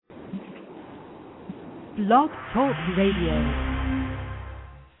Blog Talk Radio.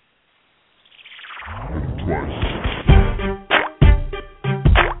 Twice.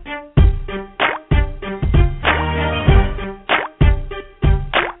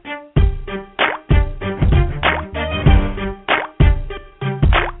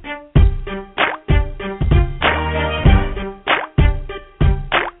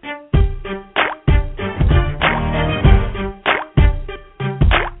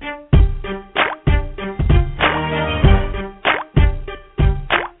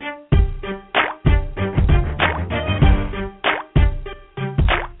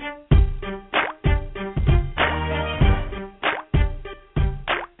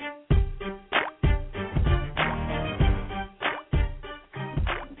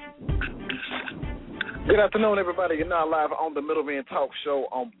 Good afternoon, everybody. You're now live on the MiddleMen Talk Show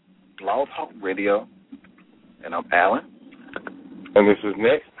on Blog Talk Radio. And I'm Alan. And this is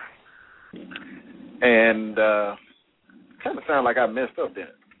Nick. And kind of sound like I messed up then.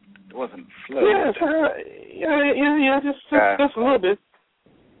 It wasn't slow. Yeah, just a little bit.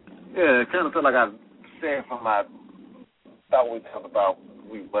 Yeah, it kind of felt like I said from my thought we talked about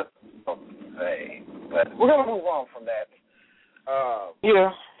we wasn't supposed to say. But we're going to move on from that.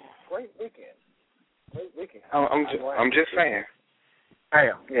 Yeah. Great weekend. I'm just saying.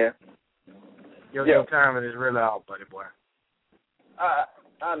 Damn. Yeah. Your timing is really off, buddy boy.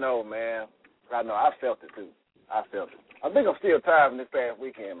 I know, man. I know. I felt it, too. I think I'm still tired from this past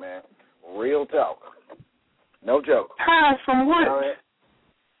weekend, man. Real talk. No joke. Tired from what?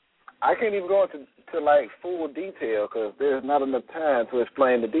 I can't even go into like full detail because there's not enough time to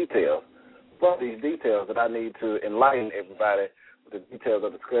explain the details. But these details that I need to enlighten everybody with the details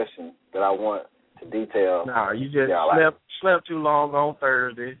of the discussion that I want to detail. No, you just slept too long on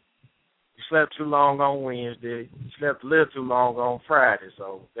Thursday. You slept too long on Wednesday. You slept a little too long on Friday,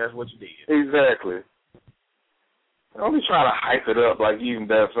 so that's what you did. Exactly. Don't be trying to hype it up like you can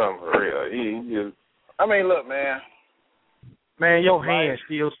do something for real. I mean, look, man. Man, your hand's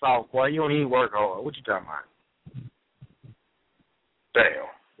still soft, boy. You don't even work hard. What you talking about? Damn.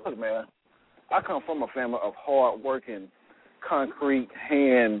 Look, man, I come from a family of hard-working, concrete,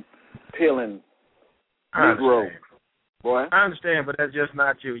 hand-peeling Negro. Boy. I understand, but that's just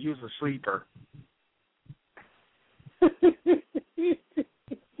not you. You's a sleeper. I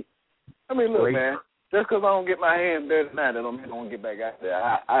mean, look, man. Just because I don't get my hands dirty tonight, that don't mean I don't get back out there.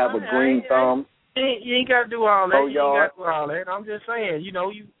 I have a green thumb. You ain't got to do all that. You ain't got to do all that. I'm just saying,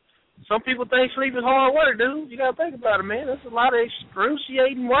 some people think sleep is hard work, dude. You got to think about it, man. That's a lot of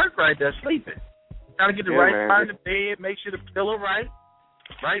excruciating work right there, sleeping. Got to get the right part in the bed, make sure the pillow right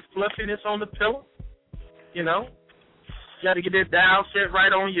fluffiness on the pillow. You got to get that dial set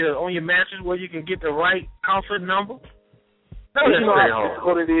right on your mattress where you can get the right comfort number. No, you know how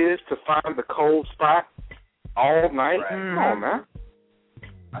difficult it is to find the cold spot all night. Right. Come on, man.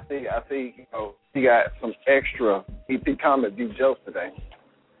 I see. He got some extra EP comic view jokes today.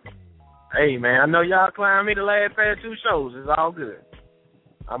 Hey, man, I know y'all climbed me the last past 2 shows. It's all good.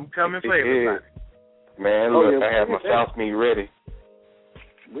 I'm coming for everybody. Man, look, I have my South meat ready.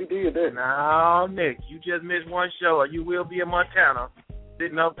 We did that. No, Nick, you just missed one show. You will be in Montana,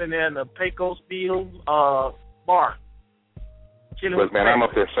 sitting up in there in the Pecos Field bar. Look, man, I'm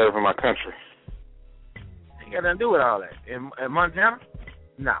up there serving my country. Ain't got nothing to do with all that. In Montana?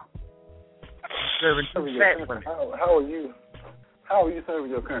 No. Serving fat women. How are you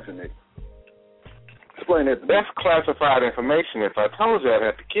serving your country, Nick? Explain that to me. That's classified information. If I told you, I'd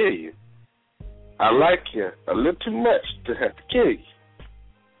have to kill you. I like you a little too much to have to kill you.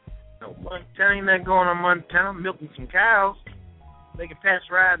 No, Montana ain't that going on Montana, milking some cows, making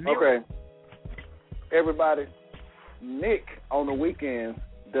pasteurized milk. Okay. Everybody, Nick on the weekends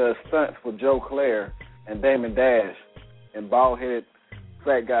does stunts for Joe Claire and Damon Dash in bald-headed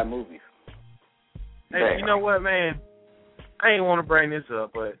fat guy movies. Hey, Damn. You know what, man? I ain't want to bring this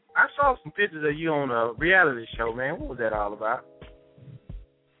up, but I saw some pictures of you on a reality show, man. What was that all about?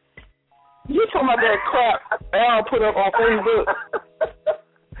 You talking about that crap Al put up on Facebook?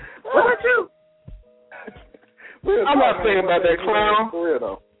 What about you? I'm not saying about that clown. For real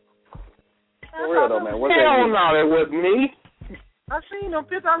though, man. Hell no, that wasn't me. I seen them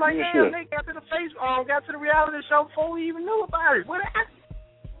pictures. I'm like, damn, they got to the reality show before we even knew about it. What happened?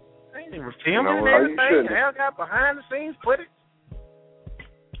 They ain't even filming and everything. Al got behind the scenes footage.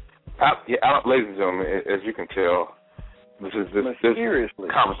 Ladies and gentlemen, as you can tell, this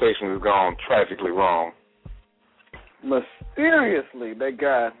conversation has gone tragically wrong. Mysteriously, that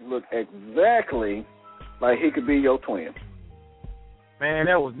guy looked exactly like he could be your twin. Man,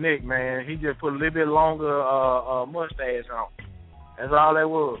 that was Nick, man. He just put a little bit longer mustache on. That's all that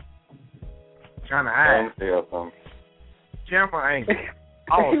was. trying to hide. Camera angle.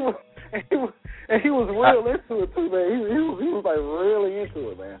 Oh. And he was real into it too, man. He was like really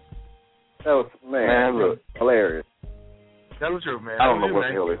into it, man. That was look, hilarious. That was true, man. I don't know what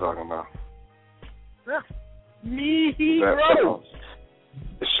the hell they're talking about. Me heroes.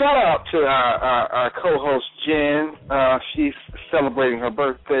 Shout out to our co-host Jen. She's celebrating her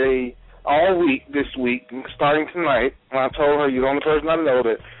birthday all week this week, starting tonight. I told her you're the only person I know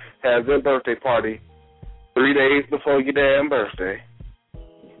that has their birthday party 3 days before your damn birthday.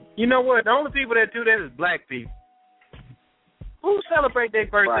 You know what? The only people that do that is black people. Who celebrate their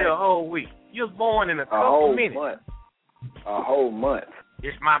birthday a whole week? You was born in a couple minutes. A whole month.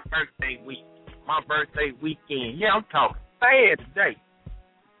 It's my birthday week. My birthday weekend. Yeah, I'm talking bad today.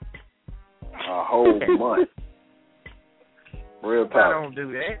 A whole month. Real talk. I don't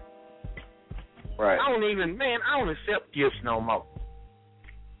do that. Right. I don't accept gifts no more.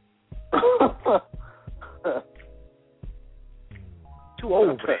 Too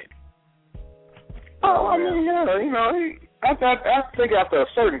old for that. Oh, I mean, I think after a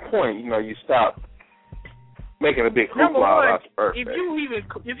certain point, you stop making a big hoopla about your birthday.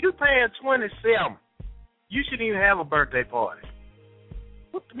 If you paying 27, you shouldn't even have a birthday party.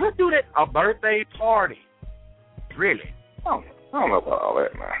 What do that? A birthday party? Really? I don't know about all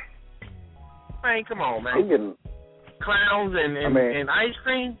that, man. Man, come on, man. Clowns and ice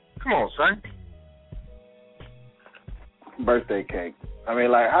cream? Come on, son. Birthday cake. I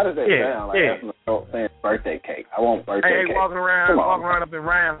mean, like, how does that sound? Like, that's an adult saying birthday cake. I want birthday cake. Walking around up in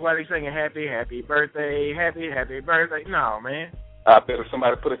rhymes while they singing happy birthday, happy birthday. No, man. I bet if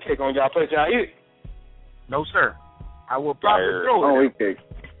somebody put a cake on y'all plate, y'all eat it. No, sir. I will probably throw it. Don't eat cake.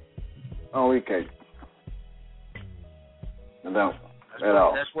 Don't eat cake. No, at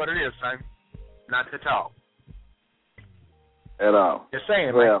all. That's what it is, son. Not to talk. At all. Just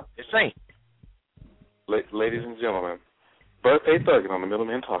saying, man. Just saying. Ladies and gentlemen, birthday thugging on the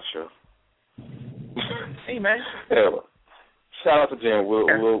MiddleMen Talk Show. Hey, man. Yeah, well, shout out to Jen.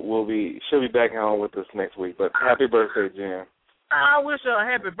 She'll be back on with us next week. But happy birthday, Jen. I wish her a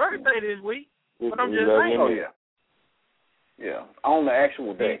happy birthday this week. But I'm just saying. Oh, yeah. Yeah, on the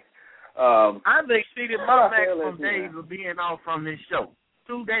actual day. I've exceeded my maximum days of being off from this show.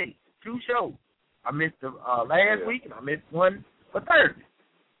 2 days, 2 shows. I missed the last week, and I missed one for Thursday.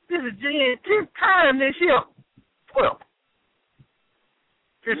 This is Jen's 10th time this year. 12.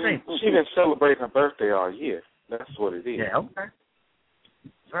 15. She been celebrating her birthday all year. That's what it is. Yeah, okay.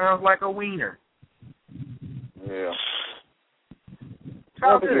 Sounds like a wiener. Yeah.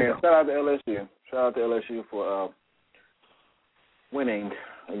 Shout out to LSU. Shout out to LSU for winning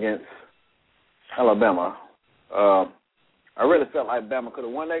against Alabama. I really felt like Bama could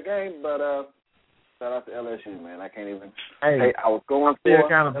have won that game, but shout out to LSU, man. I can't even. Hey, I was going for. I feel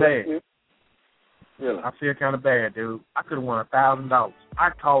kind of bad. Really? I feel kind of bad, dude. I could have won $1,000. I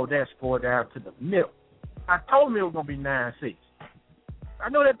called that score down to the milk. I told him it was going to be 9-6. I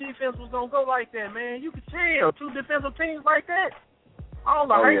know that defense was going to go like that, man. You could tell. 2 defensive teams like that. I don't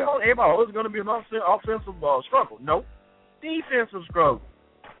know. Everybody, it was going to be an offensive struggle. Nope. Defensive struggle.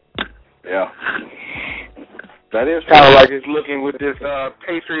 Yeah. That is kind of like it's looking with this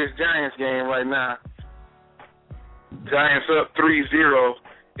Patriots-Giants game right now. Giants up 3-0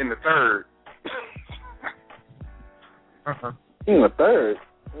 in the third. In the third?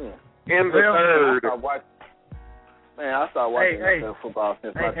 In the third. I started watching football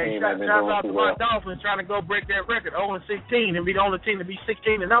since my team had been doing too well. Shout out to my Dolphins trying to go break that record, 0-16, and be the only team to be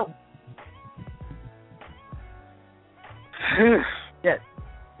 16-0. Yes.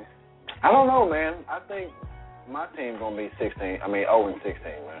 I don't know, man. I think my team's going to be 0-16,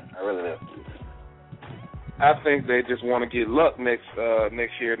 man. I really do. I think they just want to get luck next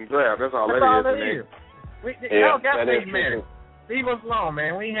year in the draft. That's all that is. Y'all got things married. Leave us alone,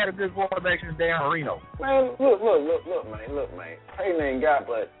 man. We ain't had a good quarterback since Dan Marino. Man, look, man. Peyton ain't got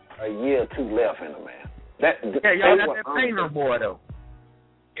but a year or 2 left in him, man. Y'all got that Peyton boy, though.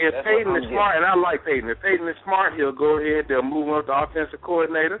 If Peyton is smart, and I like Peyton, if Peyton is smart, he'll go ahead, they'll move on to offensive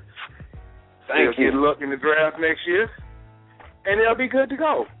coordinator. They'll get luck in the draft next year, and they'll be good to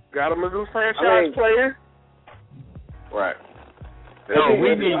go. Got him a new franchise player. Right. No,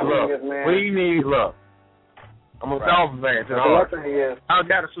 we need luck. We need luck. I'm a Dolphins fan. I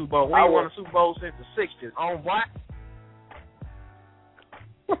got a Super Bowl. We ain't won a Super Bowl since the 60s. On what?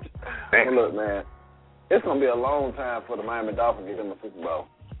 Look, man, it's going to be a long time for the Miami Dolphins to get them a Super Bowl.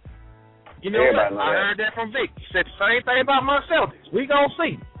 You know what? I heard that from Vic. He said the same thing about my Celtics. We going to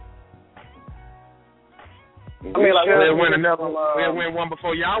see. We'll win another one. We'll win one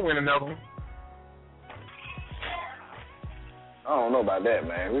before y'all win another one. don't know about that,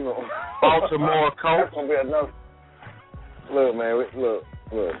 man. We gonna Baltimore Colts. That's gonna be another. Look, man. Look.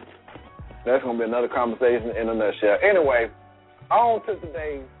 That's gonna be another conversation in a nutshell. Anyway, on to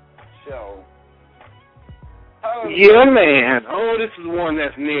today's show. Yeah, man. Oh, this is one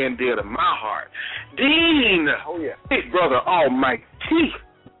that's near and dear to my heart. Dean. Oh, yeah. Big Brother Almighty.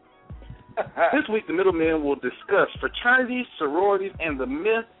 This week, the Middlemen will discuss fraternities, sororities, and the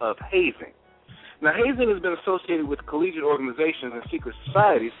myth of hazing. Now, hazing has been associated with collegiate organizations and secret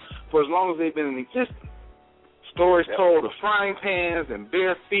societies for as long as they've been in existence. Stories told of frying pans and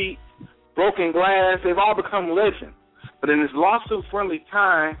bare feet, broken glass, they've all become legend. But in this lawsuit-friendly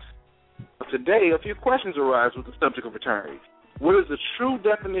time of today, a few questions arise with the subject of fraternities. What is the true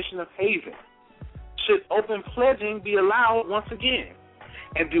definition of hazing? Should open pledging be allowed once again?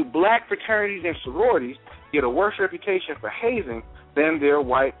 And do black fraternities and sororities get a worse reputation for hazing than their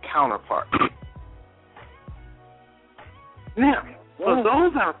white counterparts? Now, for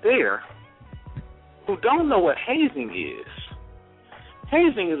those out there who don't know what hazing is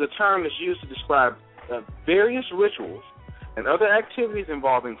a term that's used to describe various rituals and other activities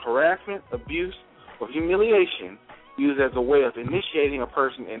involving harassment, abuse, or humiliation used as a way of initiating a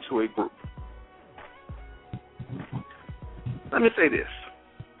person into a group. Let me say this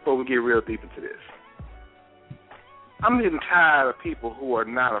before we get real deep into this. I'm getting tired of people who are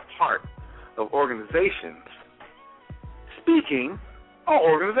not a part of organizations speaking on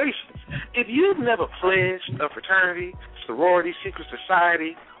organizations. If you've never pledged a fraternity, sorority, secret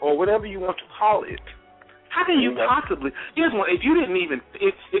society, or whatever you want to call it, how can you possibly? Here's one: if you did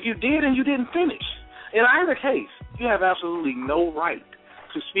and you didn't finish, in either case, you have absolutely no right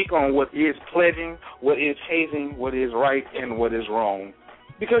to speak on what is pledging, what is hazing, what is right, and what is wrong,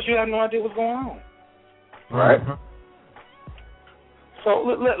 because you have no idea what's going on. Right. Mm-hmm. So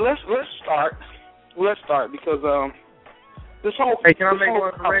let's start. Let's start because this whole. Hey, can I make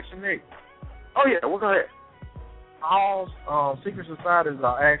one correction, Nick? Oh yeah, well, go ahead. All secret societies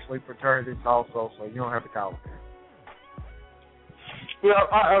are actually fraternities also, so you don't have to call it that. Well,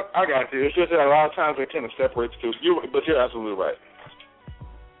 I got you. It's just that a lot of times they tend to separate the two. But you're absolutely right.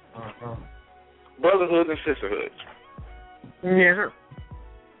 Brotherhood and sisterhood. Yeah, sure.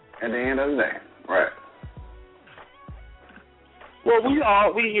 At the end of the day, right. Well,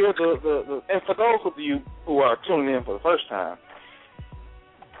 we hear the and for those of you who are tuning in for the first time,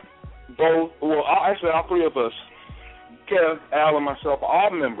 all three of us, Kev, Al, and myself, are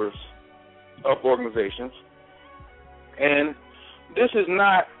all members of organizations, and this is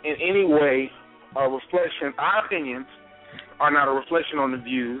not in any way a reflection. Our opinions are not a reflection on the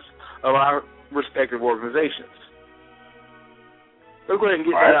views of our respective organizations. Let's go ahead and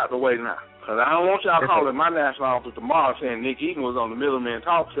get that out of the way now, because I don't want y'all calling my national office tomorrow saying Nick Eaton was on the MiddleMen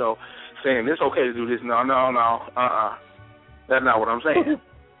talk show saying it's okay to do this. No. That's not what I'm saying.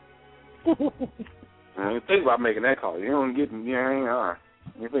 Think about making that call. You don't get me.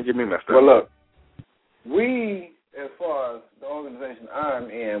 You think get me messed up. Well, look, we, as far as the organization I'm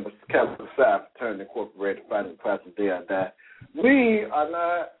in, which is Capital Psi Fraternity Incorporated, Fighting Classes Day or Die, we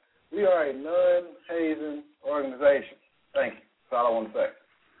are a non-hazing organization. Thank you. That's all I want to say.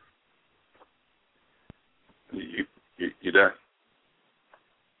 You done?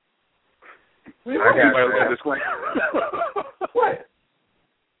 What?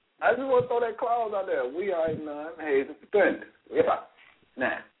 I just want to throw that clause out there. We are a non-hazing fraternity. Yeah.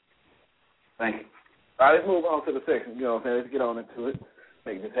 Now, thank you. All right, let's move on to the section. You know what I'm saying? Let's get on into it.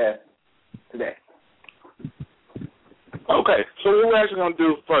 Make this happen today. Okay, so what we're actually going to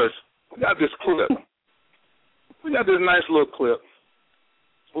do first, we got this clip. We got this nice little clip,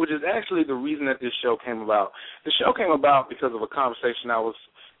 which is actually the reason that this show came about. The show came about because of a conversation I was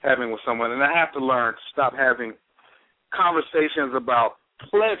having with someone, and I have to learn to stop having conversations about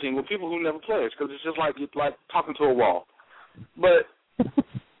pledging with people who never pledge, because it's just like talking to a wall. But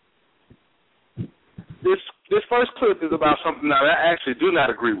this first clip is about something that I actually do not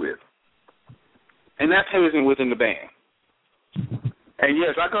agree with, and that's hazing within the band. And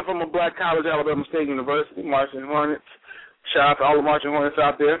yes, I come from a black college, Alabama State University, Marching Hornets. Shout out to all the Marching Hornets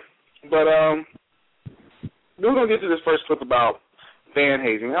out there. But we're going to get to this first clip about band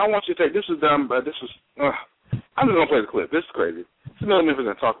hazing. I want you to take, this was done, but this was, I'm just going to play the clip. This is crazy. It's the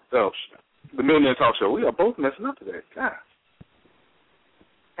MiddleMen Talk Show. We are both messing up today. God.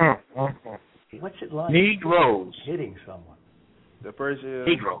 What's it like Negroes hitting someone? The first year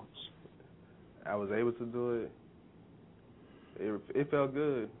Negroes. I was able to do it. It felt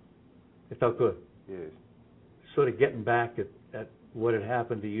good. It felt good. Yes. Sort of getting back at what had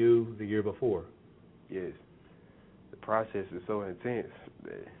happened to you the year before. Yes. The process is so intense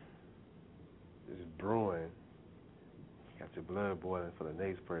that it's brewing. got your blood boiling for the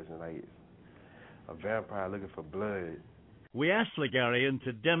next person, like a vampire looking for blood. We asked Ligarian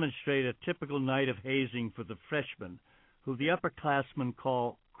to demonstrate a typical night of hazing for the freshmen, who the upperclassmen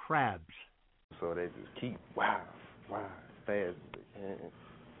call crabs. So they just keep wow, fast.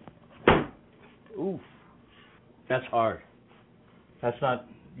 Oof. That's hard.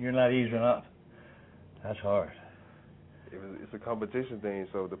 You're not easing up. That's hard. It's a competition thing,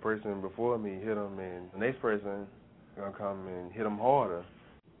 so the person before me hit them, and the next person gonna come and hit them harder.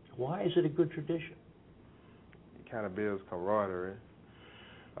 Why is it a good tradition? It kind of builds camaraderie,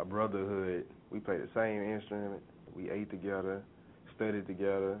 a brotherhood. We play the same instrument. We ate together, studied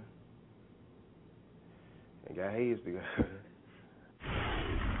together, and got hazed together.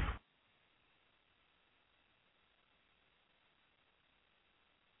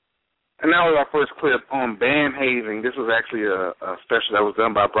 And that was our first clip on band hazing. This was actually a special that was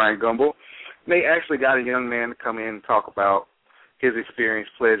done by Brian Gumble. They actually got a young man to come in and talk about his experience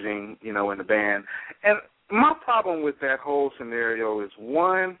pledging, in the band. And my problem with that whole scenario is,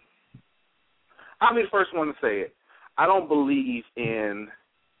 one, I'll be the first one to say it. I don't believe in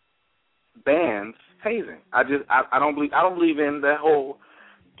bands hazing. I don't believe in that whole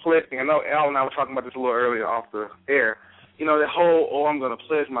pledging. I know Al and I were talking about this a little earlier off the air. That whole, I'm going to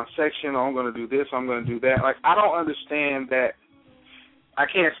pledge my section, or I'm going to do this, or I'm going to do that. Like, I don't understand that. I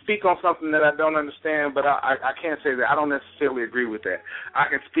can't speak on something that I don't understand, but I can't say that I don't necessarily agree with that. I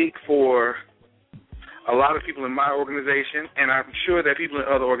can speak for a lot of people in my organization, and I'm sure that people in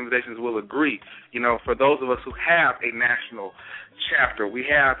other organizations will agree. For those of us who have a national chapter, we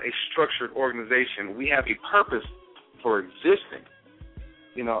have a structured organization, we have a purpose for existing.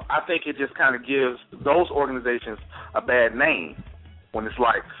 I think it just kind of gives those organizations a bad name when it's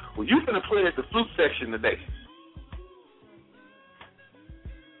like, well, you're going to pledge the flute section today.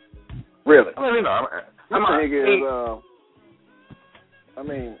 Really? I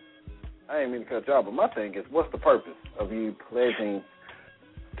mean, I ain't mean to cut you off, but my thing is, what's the purpose of you pledging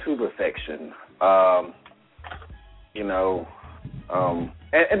to the section? And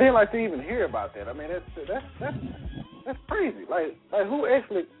then to even hear about that. I mean, that's crazy. Like who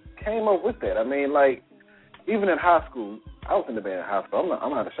actually came up with that? I mean, even in high school, I was in the band in high school.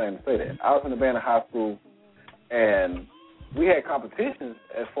 I'm not ashamed to say that. I was in the band in high school, and we had competitions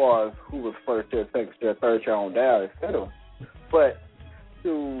as far as who was first chair, second chair, third chair on down, etc. But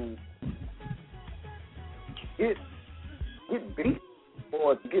to get beat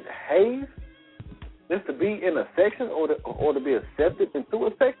or to get hazed, just to be in a section or to be accepted into a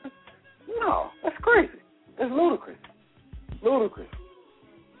section, no, that's crazy. That's ludicrous.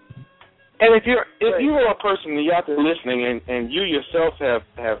 And if you're a person and you're out there listening and you yourself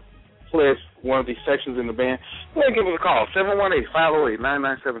have pledged one of these sections in the band, go ahead and give us a call,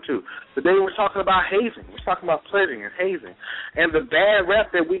 718-508-9972. Today we're talking about hazing. We're talking about pledging and hazing and the bad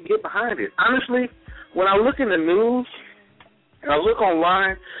rap that we get behind it. Honestly, when I look in the news and I look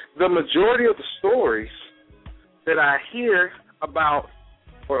online, the majority of the stories that I hear about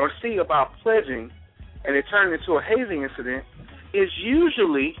or see about pledging and it turning into a hazing incident is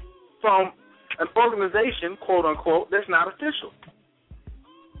usually from an organization, quote unquote, that's not official.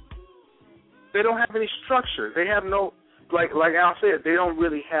 They don't have any structure. They have no, like Al said, they don't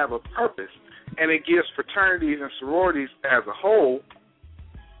really have a purpose. And it gives fraternities and sororities as a whole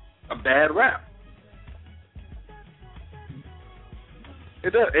a bad rap.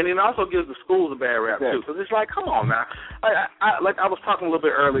 It does. And it also gives the schools a bad rap, too. Because it's like, come on now. I was talking a little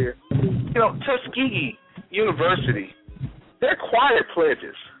bit earlier. Tuskegee University, they're choir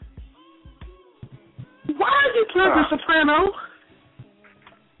pledges. Why are they pledging soprano?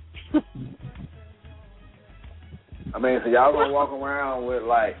 I mean, so y'all gonna walk around with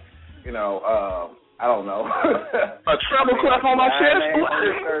I don't know. A treble clef on my chest?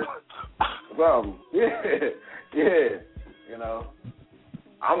 Yeah.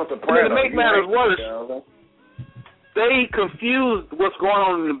 I'm a soprano. To make matters worse, they confused what's going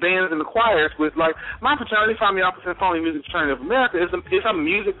on in the bands and the choirs with, my fraternity, Phi Alpha Sinfonia Music Fraternity of America, is a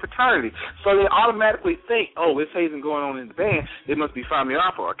music fraternity. So they automatically think, it's hazing going on in the band. It must be Phi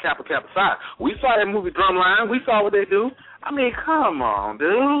Alpha or Kappa Kappa Psi. We saw that movie Drumline. We saw what they do. I mean, come on,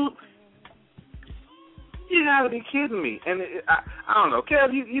 dude. You got to be kidding me. And I don't know.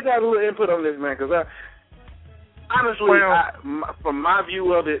 Kev, you got a little input on this, man, because honestly, from my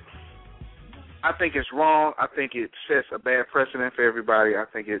view of it, I think it's wrong. I think it sets a bad precedent for everybody. I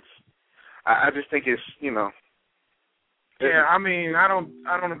just think it's, Yeah, I mean, I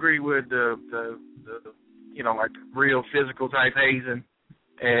don't agree with the real physical type hazing,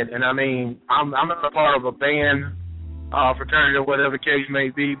 and I mean, I'm not a part of a band, fraternity or whatever the case may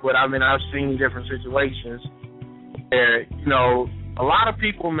be, but I mean, I've seen different situations you know, a lot of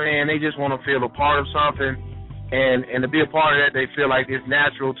people, man, they just want to feel a part of something, and to be a part of that, they feel like it's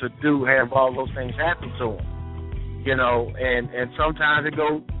natural to have all those things happen to them, you know, and sometimes it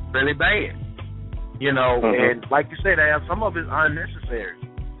goes really bad, you know, and like you said, some of it's unnecessary,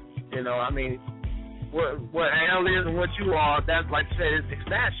 you know. I mean, what Al is and what you are, that's, like you said, it's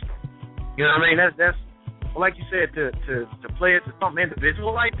national, you know what I mean? That's like you said, to play it to something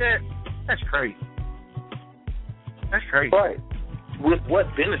individual like that, that's crazy. That's crazy. Right. With what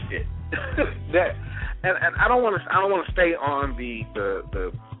benefit? That, and I don't want to stay on the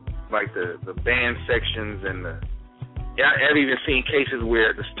band sections and I've even seen cases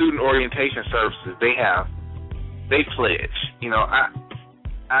where the student orientation services they pledge. You know, I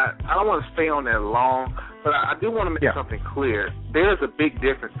don't want to stay on that long, but I do want to make something clear. There's a big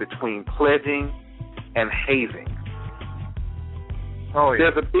difference between pledging and hazing. Oh,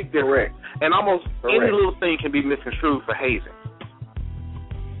 yeah. There's a big difference. And almost any little thing can be misconstrued for hazing.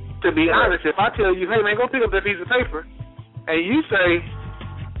 To be honest, if I tell you, hey, man, go pick up that piece of paper, and you say,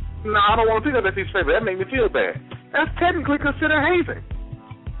 no, I don't want to pick up that piece of paper, that makes me feel bad, that's technically considered hazing.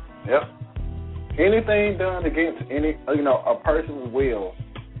 Yep. Anything done against a person's will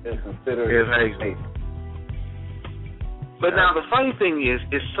is considered hazing. But now the funny thing is,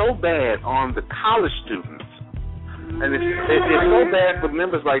 it's so bad on the college students, and it's so bad for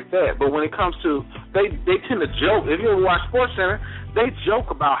members like that. But when it comes to, they tend to joke. If you ever watch SportsCenter, they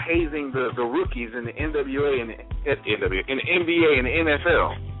joke about hazing the rookies in the NWA and the NBA and the NFL.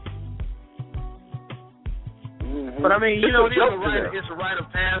 Mm-hmm. But I mean, you know, it's a rite of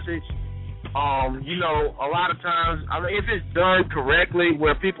passage. You know, a lot of times, I mean, if it's done correctly,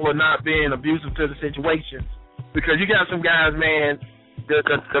 where people are not being abusive to the situation, because you got some guys, man,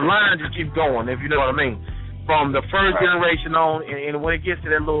 the line just keeps going, if you know what I mean. From the first generation on, and when it gets to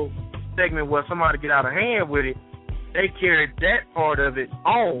that little segment where somebody get out of hand with it, they carry that part of it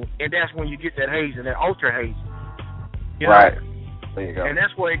on, and that's when you get that hazing, that ultra hazing. You know? Right. There you go. And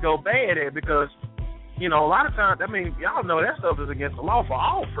that's where it go bad at, because, you know, a lot of times, I mean, y'all know that stuff is against the law for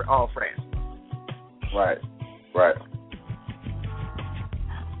all frats. Right. Right.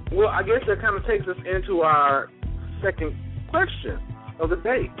 Well, I guess that kind of takes us into our second question of the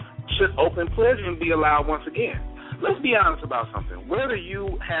day. Should open pledging be allowed once again? Let's be honest about something. Whether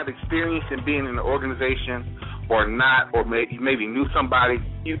you have experience in being in an organization or not, or maybe knew somebody,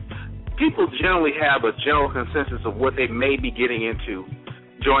 people generally have a general consensus of what they may be getting into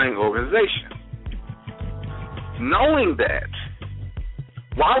joining an organization. Knowing that,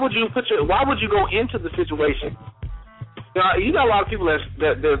 why would you go into the situation? You got a lot of people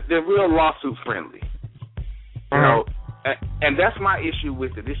that they're real lawsuit friendly. You know, and that's my issue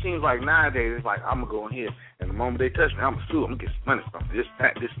with it. It seems like nowadays it's like, I'm gonna go in here, and the moment they touch me, I'm gonna sue. I'm gonna get some money from this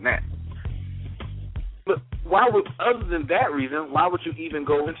and that. But other than that reason, why would you even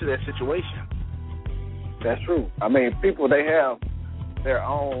go into that situation? That's true. I mean, people, they have their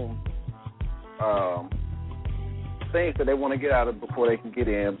own things that they want to get out of before they can get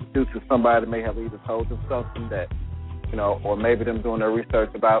in, due to somebody may have either told them something that, you know, or maybe them doing their research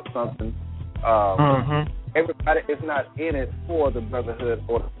about something. Everybody is not in it for the brotherhood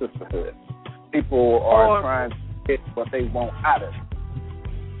or the sisterhood. People are trying to get what they want out of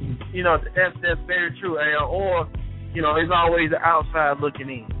it. You know, that's very true, Al. Or, you know, it's always the outside looking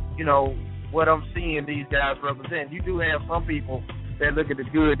in. You know, what I'm seeing these guys represent. You do have some people that look at the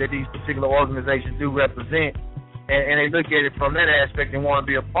good that these particular organizations do represent, and they look at it from that aspect and want to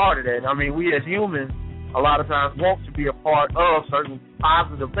be a part of that. I mean, we as humans a lot of times want to be a part of certain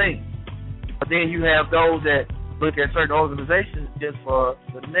positive things. But then you have those that look at certain organizations just for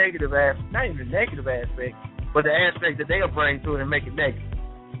the negative aspect, not even the negative aspect, but the aspect that they'll bring to it and make it negative.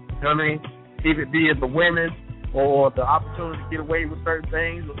 You know what I mean? Be it the women or the opportunity to get away with certain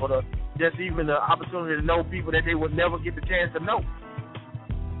things, or just even the opportunity to know people that they would never get the chance to know.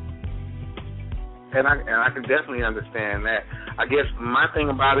 And I can definitely understand that. I guess my thing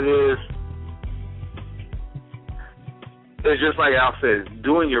about it is, it's just like Al said,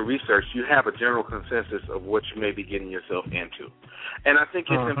 doing your research, you have a general consensus of what you may be getting yourself into. And I think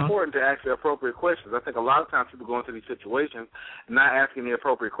it's important to ask the appropriate questions. I think a lot of times people go into these situations not asking the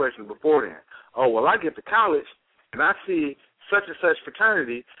appropriate questions beforehand. Oh, well, I get to college, and I see such and such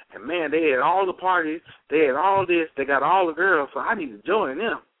fraternity, and, man, they had all the parties, they had all this, they got all the girls, so I need to join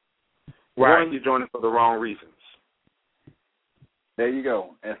them. Right. You're joining for the wrong reasons. There you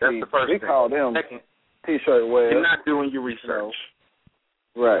go. And that's see, the first we thing. call them Second, T-shirt wearers. you're not doing your research. You know,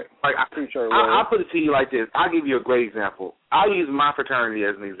 right. Like T-shirt wearers. I'll put it to you like this. I'll give you a great example. I'll use my fraternity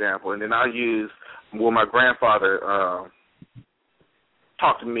as an example, and then I'll use my grandfather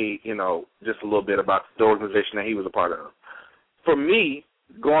talk to me, just a little bit about the organization that he was a part of. For me,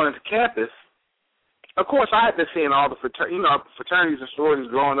 going into campus, of course, I had been seeing all the fraternities and sororities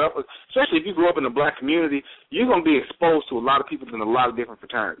growing up. Especially if you grew up in the black community, you're going to be exposed to a lot of people in a lot of different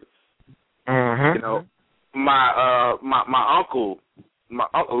fraternities. Mm-hmm. My uncle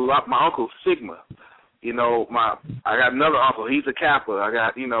Sigma. I got another uncle. He's a Kappa. I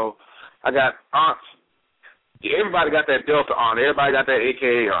got aunts. Everybody got that Delta aunt. Everybody got that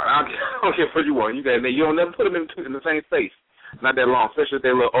AKA aunt. I don't care what you want. You don't never put them in the same space. Not that long, especially if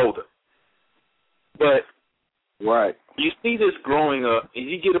they're a little older. But right, you see this growing up, and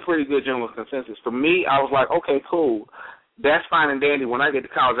you get a pretty good general consensus. For me, I was like, okay, cool. That's fine and dandy. When I get to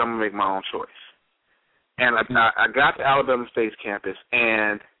college, I'm going to make my own choice. And I got to Alabama State's campus,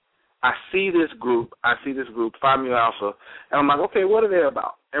 and I see this group, Phi Mu Alpha, and I'm like, okay, what are they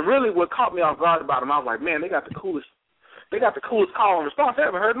about? And really what caught me off guard about them, I was like, man, they got the coolest call and response I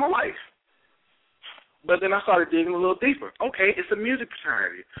ever heard in my life. But then I started digging a little deeper. Okay, it's a music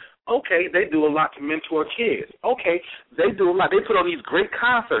fraternity. Okay, they do a lot to mentor kids. Okay, they do a lot. They put on these great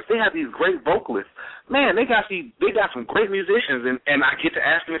concerts. They have these great vocalists. Man, they got some great musicians, and I get to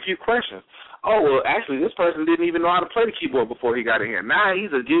ask them a few questions. Oh, well, actually, this person didn't even know how to play the keyboard before he got in here. Now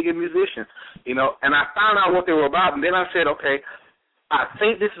he's a gigging musician, and I found out what they were about, and then I said, okay, I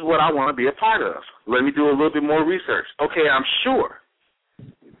think this is what I want to be a part of. Let me do a little bit more research. Okay, I'm sure.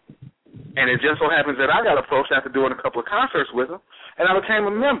 And it just so happens that I got approached after doing a couple of concerts with them, and I became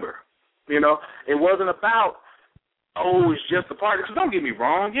a member. It wasn't about, it's just a party. Because don't get me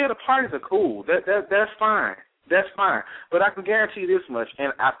wrong, yeah, the parties are cool. That's fine. That's fine. But I can guarantee this much,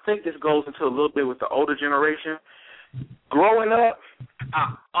 and I think this goes into a little bit with the older generation. Growing up,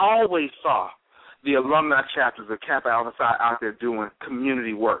 I always saw the alumni chapters of Kappa Alpha Psi out there doing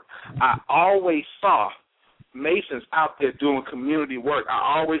community work. I always saw Masons out there doing community work.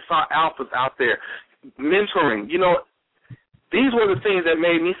 I always saw Alphas out there mentoring. These were the things that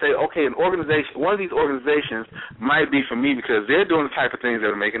made me say, okay, one of these organizations might be for me because they're doing the type of things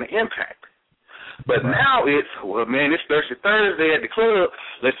that are making an impact. But now it's, well, man, it's Thursday at the club.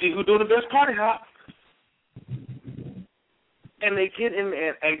 Let's see who's doing the best party hop. And they get in,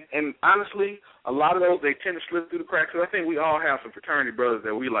 and honestly, a lot of those, they tend to slip through the cracks. So I think we all have some fraternity brothers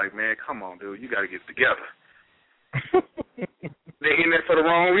that we like, man, come on, dude, you got to get it together. They're in there for the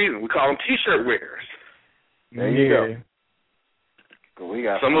wrong reason. We call them T-shirt wearers. There you go. We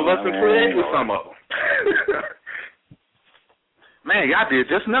got some of us are creative with some of them. Man, y'all did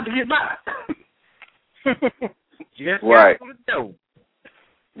just enough to get by. Right.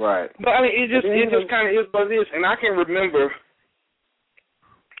 Right. But I mean, it just kind of is what it is. And I can remember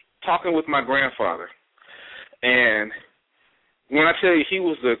talking with my grandfather, and when I tell you he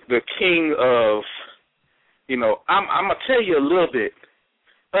was the king of, I'm gonna tell you a little bit.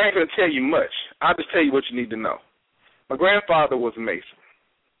 I ain't gonna tell you much. I'll just tell you what you need to know. My grandfather was a Mason,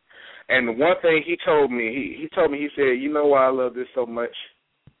 and the one thing he told me, he said, you know why I love this so much?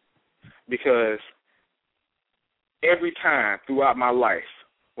 Because every time throughout my life,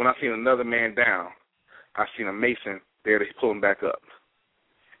 when I seen another man down, I seen a Mason there to pull him back up.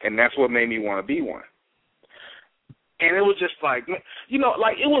 And that's what made me want to be one. And it was just like, it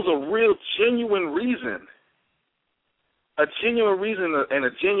was a real genuine reason. A genuine reason and a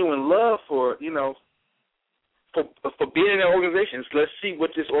genuine love for, for being in an organization. So let's see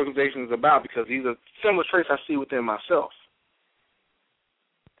what this organization is about, because these are similar traits I see within myself.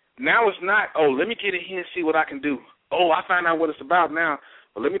 Now it's not, let me get in here and see what I can do. I find out what it's about now.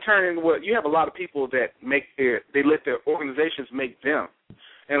 But let me turn into what you have a lot of people that they let their organizations make them.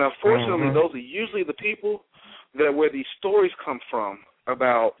 And unfortunately, those are usually the people that where these stories come from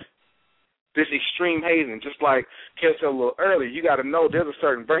about this extreme hazing. Just like Kel said a little earlier, you got to know there's a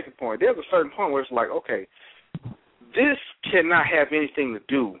certain breaking point. There's a certain point where it's like, okay, this cannot have anything to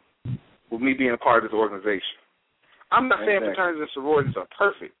do with me being a part of this organization. I'm not saying fraternities and sororities are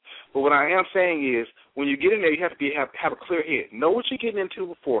perfect, but what I am saying is when you get in there, you have to have a clear head. Know what you're getting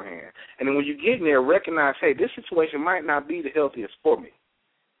into beforehand. And then when you get in there, recognize, hey, this situation might not be the healthiest for me.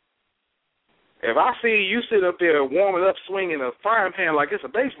 If I see you sit up there warming up, swinging a frying pan like it's a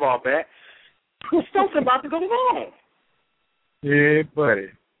baseball bat, something about to go wrong. Yeah, buddy.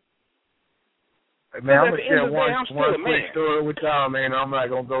 Man, I'm going to share one quick story with y'all, man. I'm not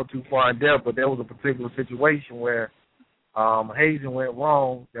going to go too far in depth, but there was a particular situation where hazing went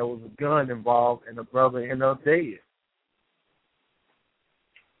wrong. There was a gun involved, and the brother ended up dead.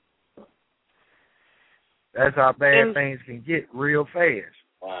 That's how bad things can get real fast.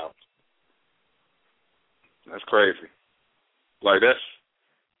 Wow. That's crazy. Like,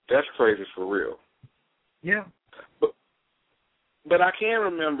 that's crazy for real. Yeah. But I can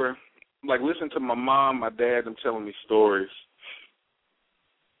remember, like, listening to my mom, my dad, them telling me stories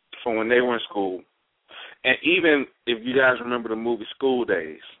from when they were in school. And even if you guys remember the movie School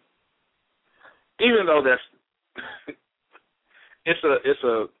Days, even though that's it's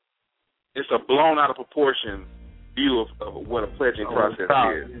a blown out of proportion view of what a pledging process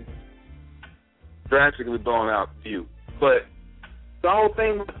is. Drastically blown out view. But the whole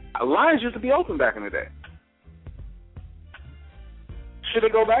thing, lines used to be open back in the day. Should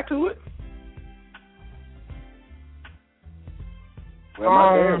it go back to it? Well,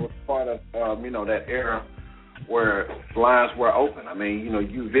 my dad was part of, that era where lines were open. I mean,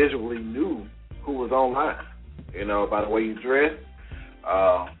 you visually knew who was online, by the way you dressed,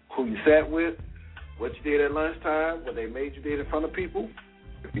 who you sat with, what you did at lunchtime, what they made you do in front of people.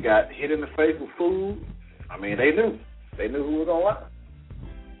 If you got hit in the face with food, I mean, they knew. They knew who was online.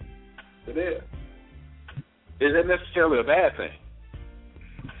 They did. Is that necessarily a bad thing?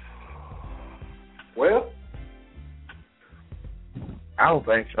 Well, I don't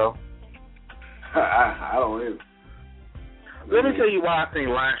think so. I don't either. Let me tell you why I think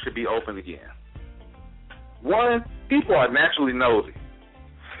lines should be open again. One, people are naturally nosy.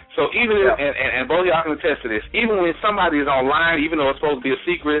 So even and both of y'all can attest to this, even when somebody is online, even though it's supposed to be a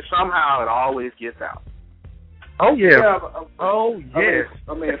secret, somehow it always gets out. Oh, yeah. Yes.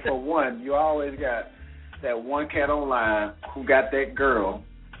 I mean, for one, you always got that one cat online who got that girl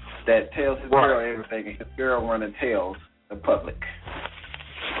that tells his girl everything, and his girl running tells the public.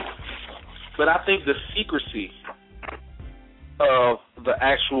 But I think the secrecy of the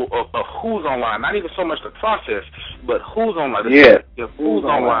actual of who's online, not even so much the process, but who's online. Who's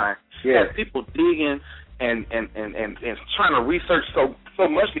online. Yeah. Has people digging and trying to research so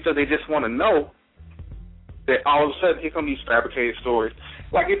much because they just want to know that all of a sudden here come these fabricated stories.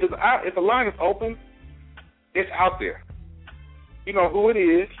 Like if the line is open, it's out there. You know who it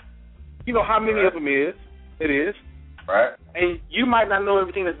is. You know how many of them it is. Right. And you might not know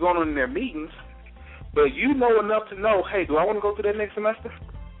everything that's going on in their meetings, but you know enough to know, hey, do I want to go through that next semester?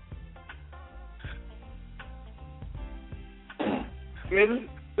 I mean,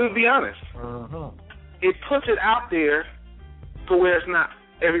 let's be honest. It puts it out there to where it's not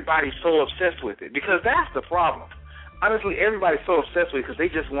everybody's so obsessed with it, because that's the problem. Honestly, everybody's so obsessed with it because they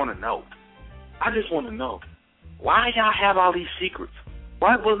just want to know. I just want to know. Why y'all have all these secrets?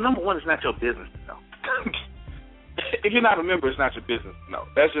 Why? Well, number one, it's not your business to know. If you're not a member, it's not your business to know.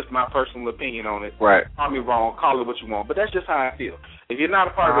 That's just my personal opinion on it. Right. Call me wrong, call it what you want, but that's just how I feel. If you're not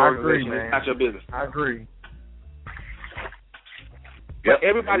a part of the organization, it's not your business. I agree. But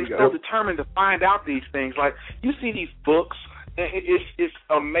everybody's so determined to find out these things. Like, you see these books, and it's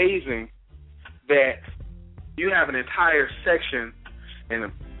amazing that you have an entire section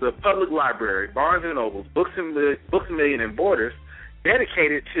in the public library, Barnes & Noble, Books a Million, and Borders,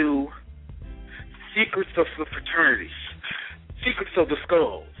 dedicated to secrets of the fraternities, secrets of the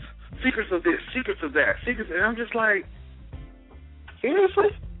skulls, secrets of this, secrets of that, secrets, and I'm just like, seriously?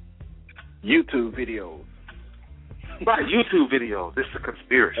 YouTube videos. Right, YouTube videos. This is a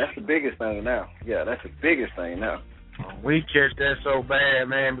conspiracy. That's the biggest thing now. Yeah, that's the biggest thing now. We catch that so bad,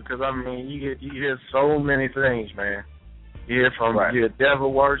 man, because, I mean, you hear so many things, man. You hear from you're a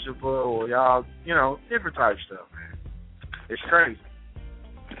devil worshiper or y'all, different type stuff, man. It's crazy.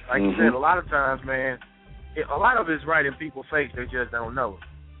 Like you said, a lot of times, man, a lot of it's right in people's face. They just don't know.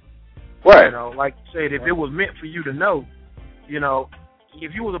 Right. Like you said, if it was meant for you to know,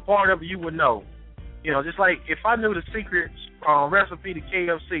 if you was a part of it, you would know. Just like if I knew the secret recipe to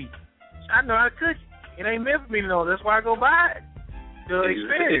KFC, I know how to cook it. It ain't meant for me to know. That's why I go buy it. To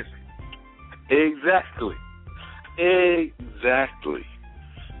experience it. Exactly.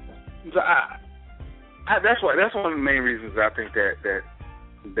 So that's one of the main reasons I think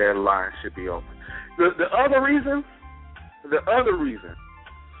that line should be open. The other reason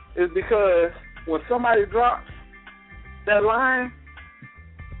is because when somebody drops that line,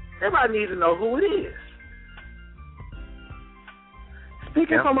 everybody needs to know who it is.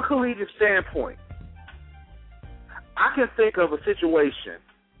 Speaking from a collegiate standpoint, I can think of a situation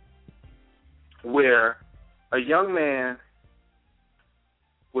where a young man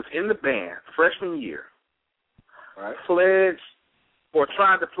was in the band freshman year, pledged or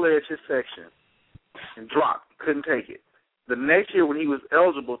tried to pledge his section and dropped, couldn't take it. The next year when he was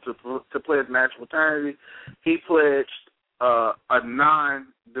eligible to pledge national fraternity, he pledged a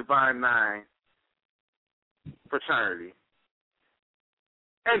non-Divine Nine fraternity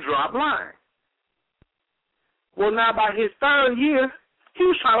and dropped line. Well, now by his third year, he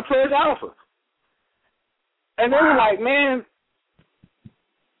was trying to pledge Alpha. And they were like, man,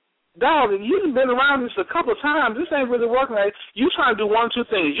 dog, you've been around this a couple of times. This ain't really working. Like, you trying to do one or two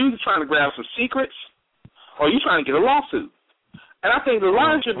things. You trying to grab some secrets, or you trying to get a lawsuit. And I think the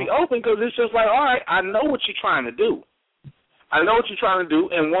line should be open because it's just like, all right, I know what you're trying to do. I know what you're trying to do,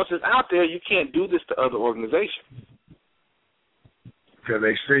 and once it's out there, you can't do this to other organizations. Because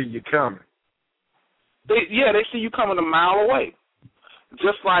they see you coming. They see you coming a mile away.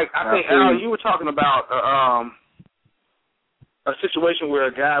 Just like, I think, Al, you were talking about a situation where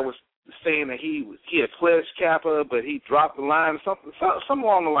a guy was saying that he had pledged Kappa, but he dropped the line, something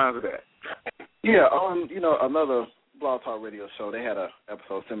along the lines of that. Yeah, another Blog Talk Radio show, they had an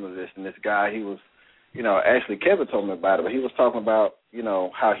episode similar to this, and this guy, he was, actually Kevin told me about it, but he was talking about,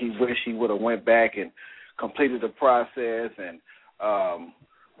 how he wished he would have went back and completed the process and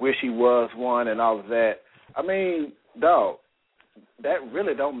wish he was one and all of that. I mean, dog, that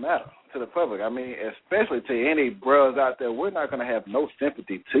really don't matter to the public. I mean, especially to any bros out there, we're not going to have no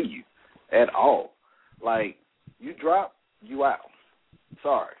sympathy to you at all. Like, you drop, you out.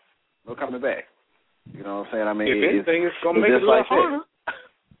 Sorry. No coming back. You know what I'm saying? I mean, if anything, it's going to make it a little harder.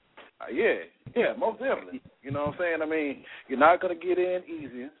 Yeah, most definitely. You know what I'm saying? I mean, you're not going to get in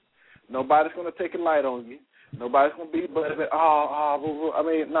easier. Nobody's going to take a light on you. Nobody's going to be, I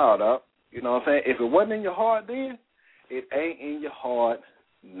mean, no, dog. You know what I'm saying? If it wasn't in your heart then, it ain't in your heart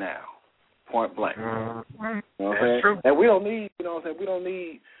now. Point blank. You know what I'm saying? True. And we don't need, you know what I'm saying? We don't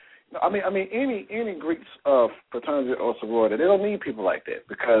need, I mean, any Greek fraternity or sorority, they don't need people like that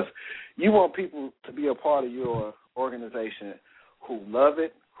because you want people to be a part of your organization who love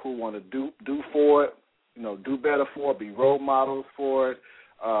it, who want to do for it, do better for it, be role models for it,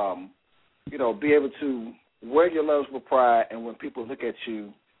 be able to wear your labels with pride, and when people look at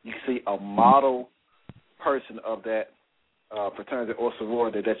you, you see a model person of that fraternity or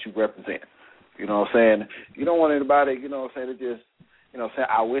sorority that you represent. You know what I'm saying? You don't want anybody, you know what I'm saying, to just, say,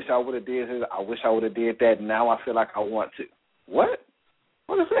 I wish I would have did this, I wish I would have did that, now I feel like I want to. What?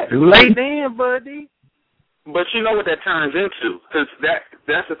 What is that? Too late then, buddy. But you know what that turns into, because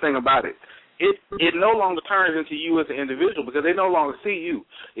that's the thing about it. It no longer turns into you as an individual because they no longer see you.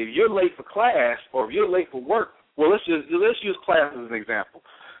 If you're late for class or if you're late for work, well, let's use class as an example,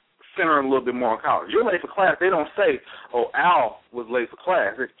 centering a little bit more on college. You're late for class, they don't say, oh, Al was late for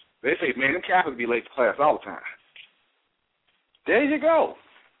class. They say, man, them Catholics be late for class all the time. There you go.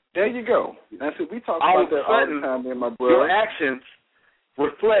 That's what we talk about that all the time, me and my brother. Your actions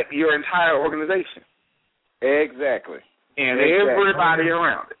reflect your entire organization. Exactly. And everybody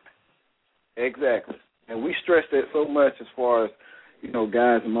around it. Exactly. And we stress that so much as far as,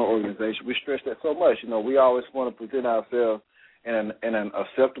 guys in my organization. We stress that so much. We always want to present ourselves in an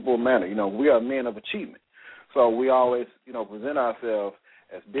acceptable manner. We are men of achievement. So we always, present ourselves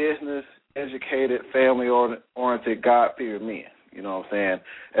as business, educated, family-oriented, God-fearing men. You know what I'm saying?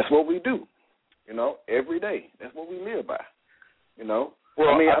 That's what we do, every day. That's what we live by, Well,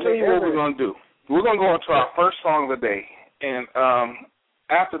 I'll tell you what we're going to do. We're going to go into our first song of the day, and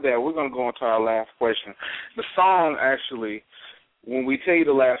after that, we're going to go into our last question. The song, actually, when we tell you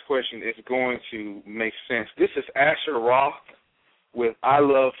the last question, it's going to make sense. This is Asher Roth with I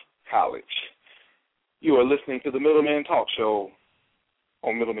Love College. You are listening to the MiddleMen Talk Show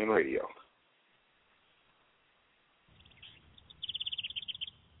on MiddleMen Radio.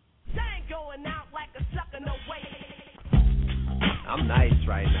 I'm nice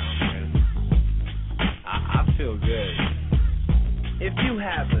right now, man. I feel good. If you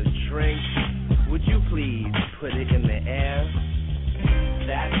have a drink, would you please put it in the air?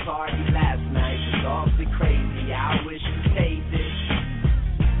 That party last night was awfully crazy. I wish you taped it.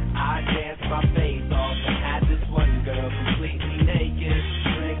 I danced my face off and had this one girl completely naked.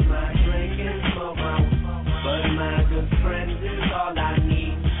 Drink my drink and smoke my weed, but my good friends is all I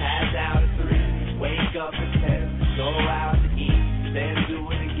need. Pass out at 3, wake up at 10, go out to eat, then do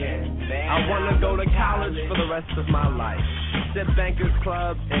it again. I wanna go to college for the rest of my life. Sip Bankers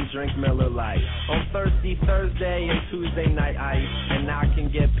Club and drink Miller Lite. On Thursday and Tuesday night ice. And I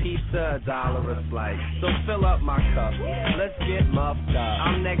can get pizza $1 a slice. So fill up my cup, let's get muffed up.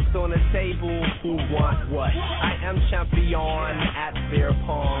 I'm next on the table, who want what? I am champion at beer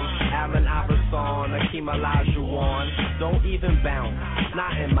pong. Allen Iverson, Akeem Olajuwon. Don't even bounce,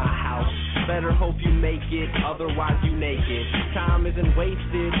 not in my house. Better hope you make it, otherwise you naked. Time isn't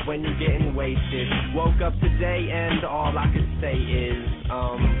wasted when you're getting wasted. Woke up today and all I could say is,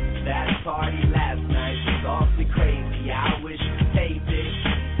 that party last night was awfully crazy. I wish you could tape it.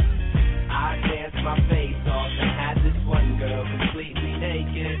 I danced my face off and had this one girl completely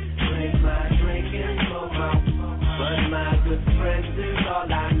naked. Drink my drink and smoke my weed, but my good friends is all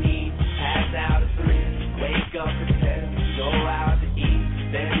I need. Pass out at 3, wake up at 10, go out to eat,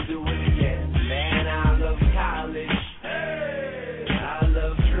 then do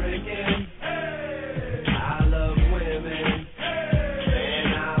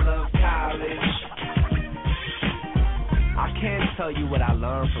tell you what I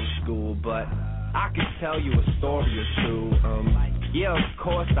learned from school, but I could tell you a story or two. Yeah, of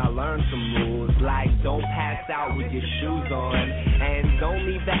course I learned some rules, like don't pass out with your shoes on, and don't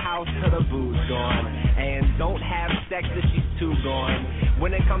leave the house till the booze gone, and don't have sex if she's too gone.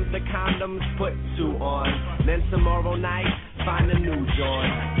 When it comes to condoms, put 2 on, then tomorrow night, find a new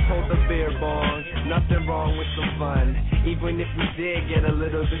joint. Hold the beer bong, nothing wrong with some fun, even if we did get a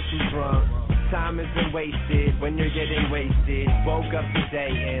little bit too drunk. Time isn't wasted when you're getting wasted. Woke up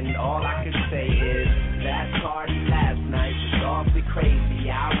today and all I could say is that party last night was awfully crazy.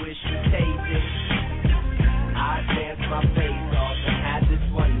 I wish you tasted. I danced my face off and had this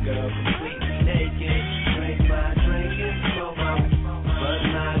one girl completely naked. Drink my drink and smoke my weed, but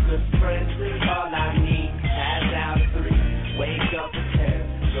my good friends is all I need. Pass out 3, wake up at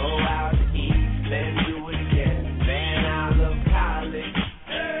 10, go out to eat, then do it again. Man, I love college.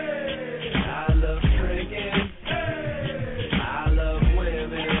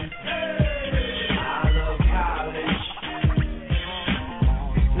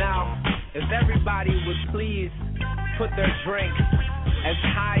 Everybody would please put their drink as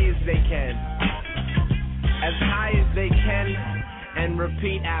high as they can. As high as they can, and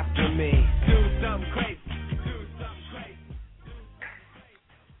repeat after me. Do something crazy. Do something crazy.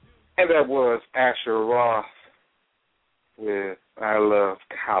 And that was Asher Roth with I Love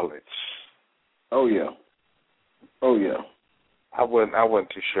College. Oh, yeah. Oh, yeah. I wasn't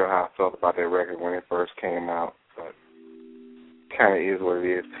too sure how I felt about that record when it first came out, but kind of is what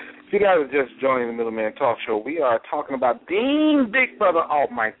it is. If you guys are just joining the Middleman Talk Show, we are talking about Dean Big Brother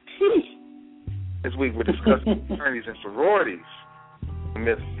Almighty. This week we're discussing fraternities and sororities.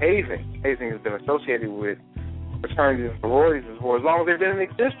 Amidst hazing. Hazing has been associated with fraternities and sororities for as long as they've been in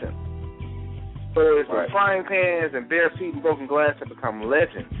existence. So it's when frying pans and bare feet and broken glass have become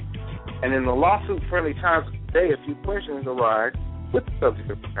legends. And in the lawsuit-friendly times of today, a few questions arise with the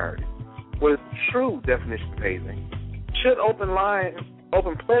subject of fraternity. What is the true definition of hazing? Should open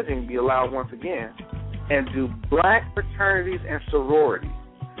pledging be allowed once again? And do black fraternities and sororities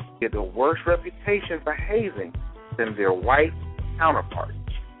get a worse reputation for hazing than their white counterparts?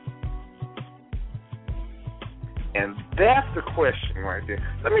 And that's the question right there.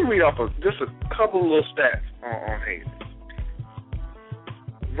 Let me read off just a couple of little stats on hazing.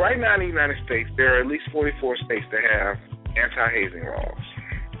 Right now in the United States, there are at least 44 states that have anti-hazing laws.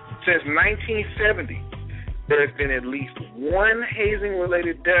 Since 1970, there has been at least one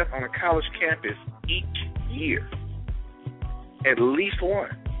hazing-related death on a college campus each year. At least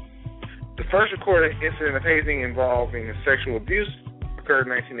one. The first recorded incident of hazing involving sexual abuse occurred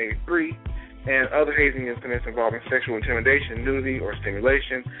in 1983, and other hazing incidents involving sexual intimidation, nudity, or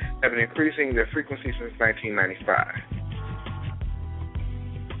stimulation have been increasing their frequency since 1995.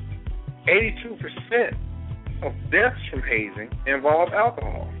 82% of deaths from hazing involve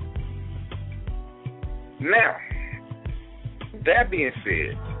alcohol. Now, that being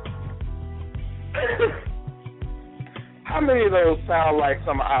said, how many of those sound like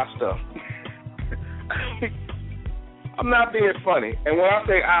some of our stuff? I'm not being funny. And when I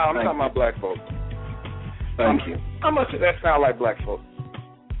say I'm talking about black folks. Thank you. How much of that sound like black folks?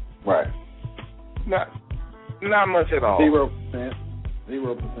 Right. Not much at all. 0%.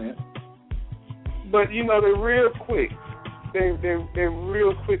 0%. But they're real quick. They're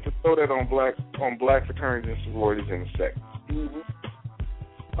real quick to throw that on black fraternities and sororities in a second. Mm-hmm.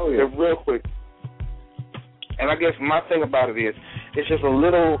 Oh yeah. They're real quick. And I guess my thing about it is, it's just a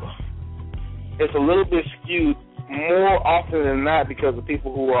little bit skewed more often than not because of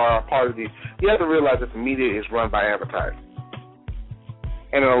people who are a part of these. You have to realize that the media is run by advertising.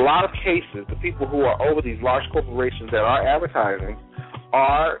 And in a lot of cases, the people who are over these large corporations that are advertising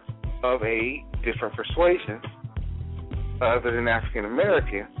are of a different persuasion other than African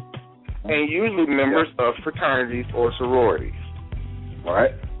American, and usually members of fraternities or sororities. All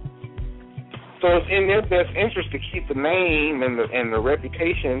right. So it's in their best interest to keep the name and the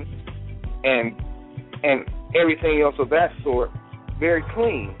reputation and everything else of that sort very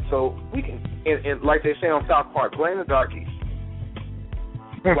clean. So we can, like they say on South Park, blame the darkies.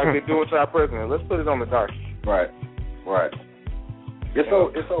 Like they're doing to our president. Let's put it on the darkies. Right. Right. It's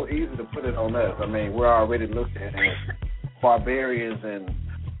so easy to put it on us. I mean, we're already looked at as barbarians and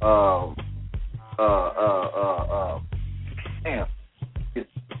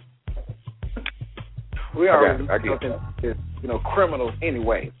we already looked at as criminals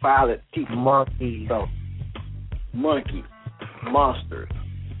anyway, violent people, monkeys, monsters.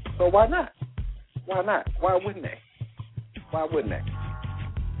 So why not? Why not? Why wouldn't they? Why wouldn't they?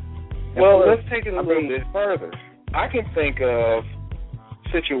 Well, let's take it a little bit further. I can think of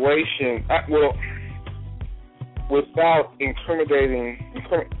situation. without incriminating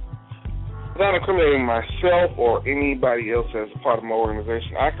myself or anybody else as a part of my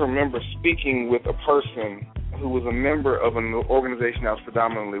organization, I can remember speaking with a person who was a member of an organization that was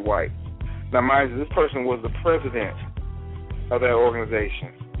predominantly white. Now, mind you, this person was the president of that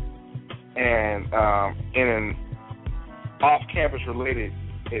organization. And in an off-campus related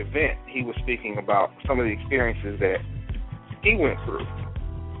event, he was speaking about some of the experiences that he went through.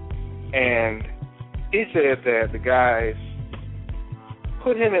 And he said that the guys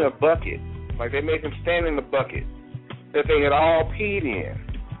put him in a bucket, like they made him stand in the bucket that they had all peed in,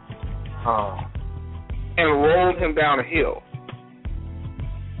 and rolled him down a hill.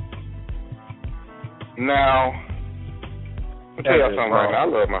 Now, I'll tell y'all something right now. I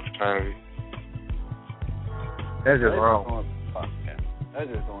love my fraternity. That's just wrong. That's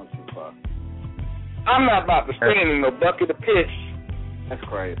just going too far. I'm not about to stand in no bucket of piss. That's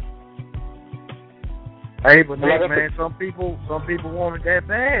crazy. Hey, but Nick, man, some people want it that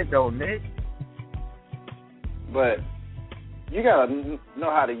bad, though, Nick. But you gotta know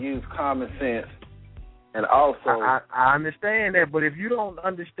how to use common sense, and also I understand that. But if you don't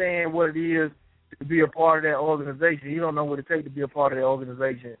understand what it is to be a part of that organization, you don't know what it takes to be a part of that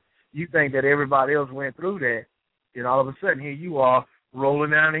organization. You think that everybody else went through that, and all of a sudden here you are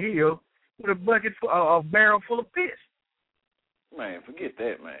rolling down the hill with a bucket, a barrel full of piss. Man, forget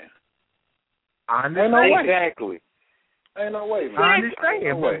that, man. I understand. Exactly. Ain't no way, man. I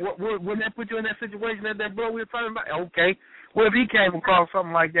understand, but wouldn't that put you in that situation that bro we were talking about? Okay, what if he came across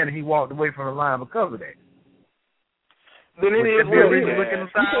something like that and he walked away from the line because of that? Then it is what it is.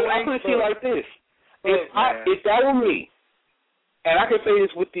 I put it to you like this. If that were me, and I can say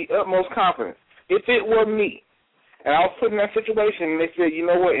this with the utmost confidence, if it were me, and I was put in that situation, and they said, you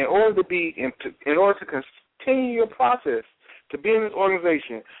know what, in order to continue your process to be in this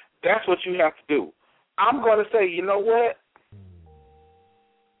organization, that's what you have to do. I'm going to say, you know what,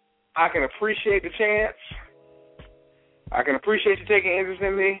 I can appreciate the chance. I can appreciate you taking interest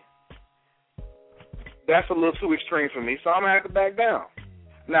in me. That's a little too extreme for me, so I'm going to have to back down.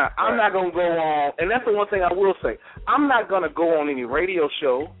 Now, I'm not going to go on, and that's the one thing I will say, I'm not going to go on any radio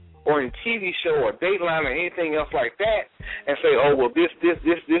show or any TV show or Dateline or anything else like that and say, oh, well, this.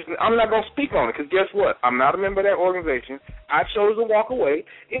 I'm not going to speak on it because guess what? I'm not a member of that organization. I chose to walk away.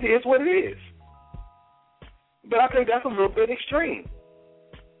 It is what it is. But I think that's a little bit extreme.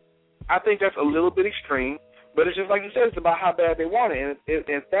 But it's just like you said, it's about how bad they want it. And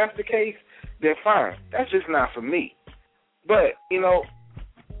if that's the case, then fine. That's just not for me. But, you know,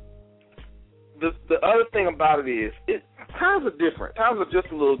 the other thing about it is, times are different. Times are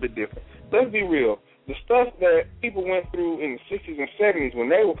just a little bit different. Let's be real. The stuff that people went through in the 60s and 70s when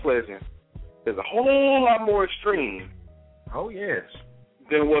they were pleasant is a whole lot more extreme. Oh, yes.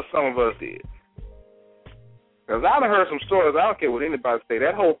 Than what some of us did. Because I've heard some stories, I don't care what anybody say,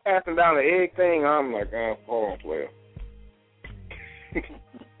 that whole passing down the egg thing, I'm like, hold on, player.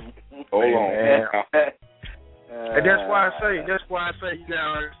 Hold on. And that's why I say, you guys,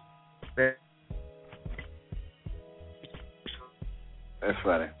 that's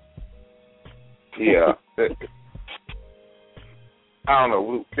funny. Yeah. I don't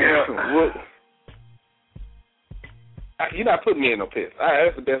know. You're not putting me in no piss.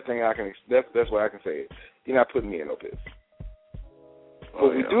 That's the best thing I can. That's what I can say. You're not putting me in no piss. But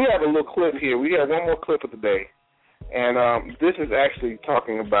we do have a little clip here. We have one more clip of the day, and this is actually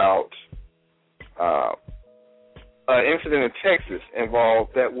talking about an incident in Texas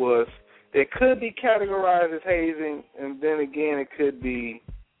involved that could be categorized as hazing, and then again it could be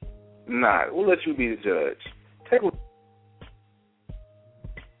not. We'll let you be the judge. Take a look.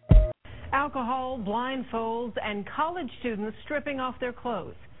 Alcohol, blindfolds, and college students stripping off their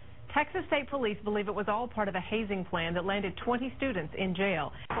clothes. Texas State Police believe it was all part of a hazing plan that landed 20 students in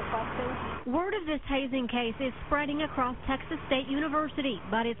jail. Word of this hazing case is spreading across Texas State University,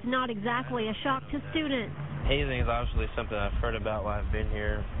 but it's not exactly a shock to students. Hazing is obviously something I've heard about while I've been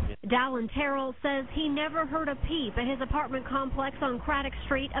here. Dallin Terrell says he never heard a peep at his apartment complex on Craddock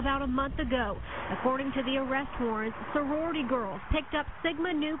Street about a month ago. According to the arrest warrants, sorority girls picked up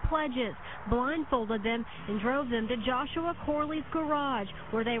Sigma Nu pledges, blindfolded them, and drove them to Joshua Corley's garage,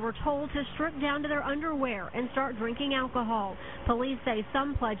 where they were told to strip down to their underwear and start drinking alcohol. Police say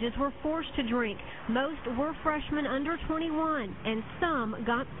some pledges were forced to drink. Most were freshmen under 21, and some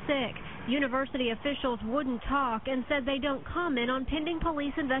got sick. University officials wouldn't talk and said they don't comment on pending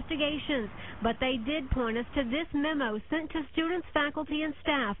police investigations, but they did point us to this memo sent to students, faculty, and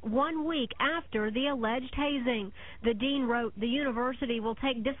staff 1 week after the alleged hazing. The dean wrote the university will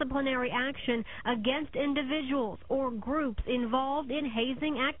take disciplinary action against individuals or groups involved in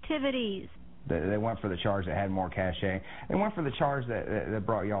hazing activities. They went for the charge that had more cachet. They went for the charge that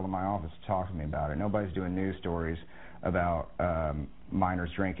brought y'all to my office to talk to me about it. Nobody's doing news stories about minors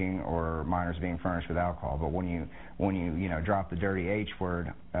drinking or minors being furnished with alcohol. But when you drop the dirty H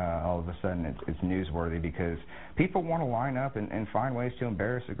word, all of a sudden it's newsworthy because people want to line up and find ways to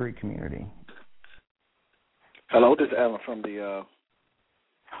embarrass the Greek community. Hello, this is Alan from the.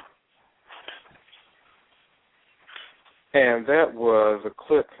 And that was a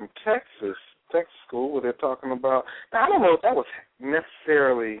clip from Texas School, where they're talking about. Now I don't know if that was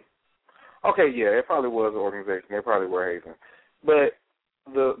necessarily. Okay, yeah, it probably was an organization. They probably were Hazing. But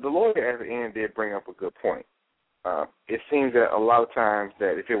the lawyer at the end did bring up a good point. It seems that a lot of times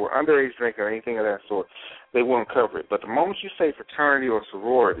that if it were underage drinking or anything of that sort, they wouldn't cover it. But the moment you say fraternity or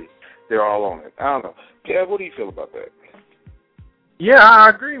sorority, they're all on it. I don't know. Kev, what do you feel about that? Yeah, I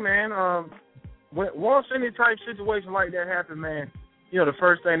agree, man. Once any type situation like that happen, man, the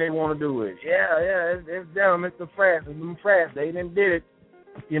first thing they want to do is, it's them, it's the frats, they done did it.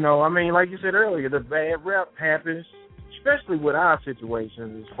 Like you said earlier, the bad rep happens, especially with our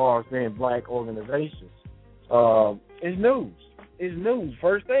situations as far as being black organizations. It's news. It's news.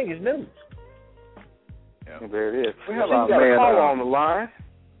 First thing is news. Yeah. There it is. We have our man on the line.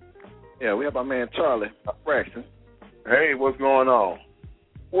 Yeah, we have our man Charlie Braxton. Hey, what's going on?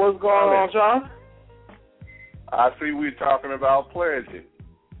 What's going on, John? I see we're talking about pledging.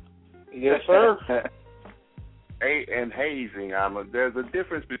 Yes, sir. And hazing. There's a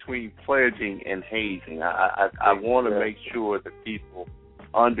difference between pledging and hazing. I want to make sure that people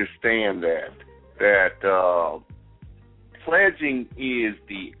understand that pledging is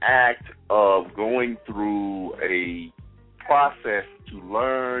the act of going through a process to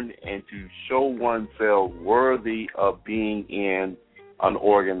learn and to show oneself worthy of being in an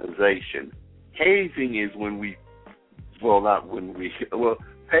organization. Hazing is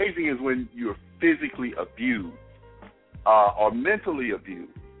hazing is when you're physically abused or mentally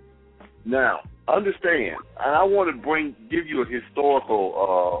abused. Now, understand, and I want to give you a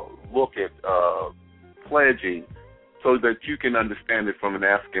historical look at pledging so that you can understand it from an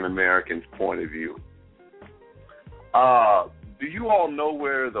African American's point of view. Do you all know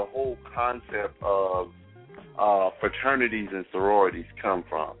where the whole concept of fraternities and sororities come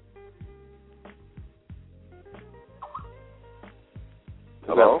from?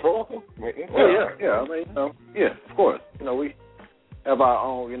 Hello? Yeah, of course. We have our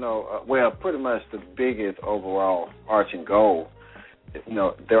own, pretty much the biggest overall arching goal.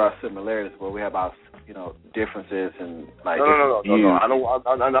 There are similarities, but we have our, differences and like. No.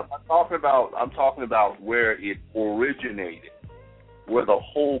 I'm talking about where it originated, where the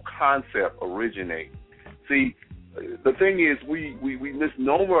whole concept originated. See, the thing is, we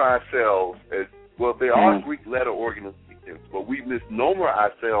misnomer ourselves as well. There are Greek letter organizations, but we misnomer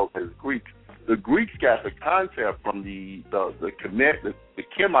ourselves as Greeks. The Greeks got the concept from the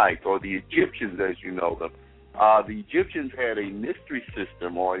Kemites or the Egyptians, as you know them. The Egyptians had a mystery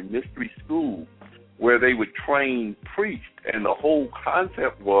system or a mystery school where they would train priests, and the whole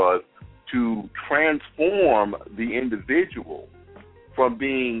concept was to transform the individual from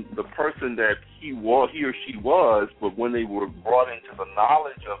being the person that he or she was, but when they were brought into the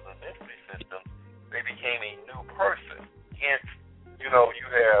knowledge of the mystery system, they became a new person. Hence, you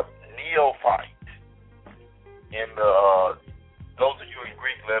have neophyte. And those of you in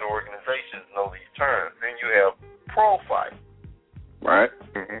Greek-led organizations know these terms. Then you have prophyte. Right.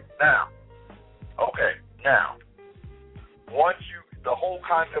 Mm-hmm. Now, the whole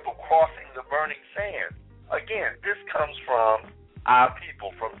concept of crossing the burning sand, again, this comes from our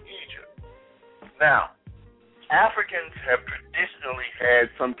people from Egypt. Now, Africans have traditionally had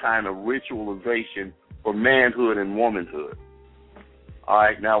some kind of ritualization for manhood and womanhood. All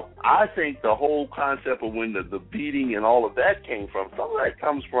right, now, I think the whole concept of when the beating and all of that came from, some of that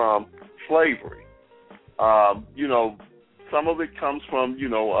comes from slavery. Some of it comes from,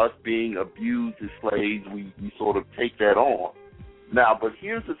 us being abused as slaves. We sort of take that on. Now, but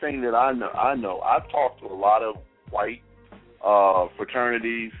here's the thing that I know. I've talked to a lot of white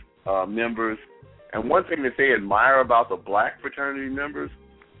fraternities members, and one thing that they admire about the black fraternity members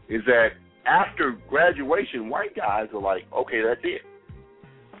is that after graduation, white guys are like, okay, that's it.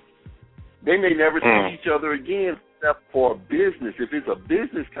 They may never see each other again except for business. If it's a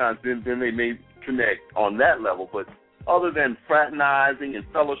business concept, then they may connect on that level. But other than fraternizing and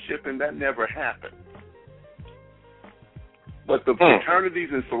fellowshipping, that never happened. But the fraternities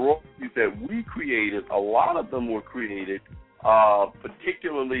and sororities that we created, a lot of them were created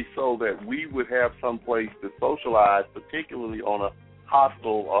particularly so that we would have some place to socialize, particularly on a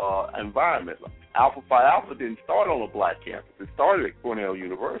hostile environment. Alpha Phi Alpha didn't start on a black campus. It started at Cornell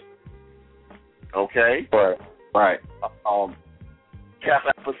University. Okay? Right.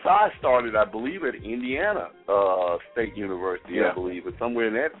 Kappa Alpha Psi started, I believe, at Indiana State University, I believe, or somewhere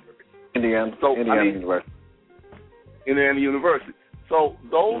in that area. Indiana University. Indiana University. So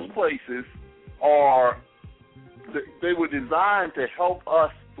those places they were designed to help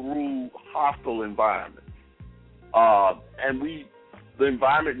us through hostile environments. And the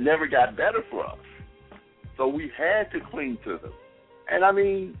environment never got better for us. So we had to cling to them. And I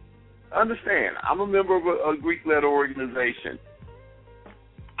mean, understand, I'm a member of a Greek-led organization.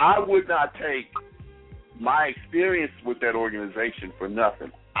 I would not take my experience with that organization for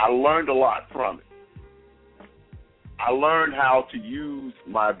nothing. I learned a lot from it. I learned how to use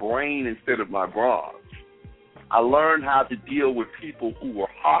my brain instead of my bronze. I learned how to deal with people who were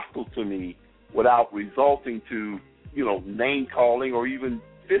hostile to me without resulting to, name calling or even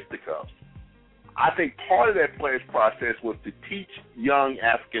fisticuffs. I think part of that pledge process was to teach young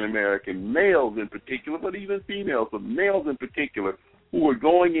African-American males in particular, but even females, but males in particular, who were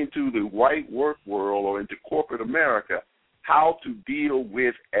going into the white work world or into corporate America, how to deal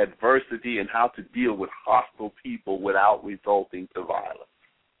with adversity and how to deal with hostile people without resulting to violence.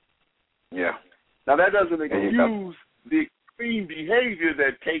 Yeah. Now, that doesn't excuse the extreme behavior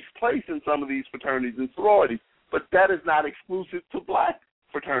that takes place in some of these fraternities and sororities, but that is not exclusive to black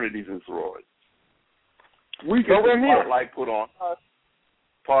fraternities and sororities. We get the spotlight put on us.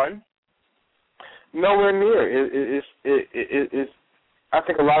 Pardon? Nowhere near. It's. I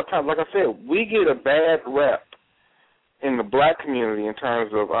think a lot of times, like I said, we get a bad rep in the black community in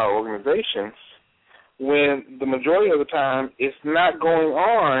terms of our organizations when the majority of the time it's not going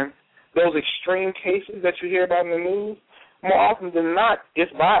on. Those extreme cases that you hear about in the news, more often than not,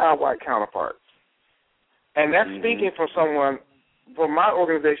 it's by our white counterparts. And that's speaking from someone, from my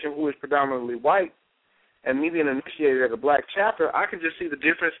organization who is predominantly white, and me being initiated at a black chapter, I can just see the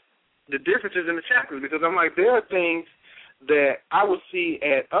differences in the chapters, because I'm like, there are things that I would see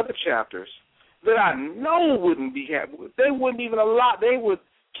at other chapters that I know wouldn't be happening. They wouldn't even allow, they would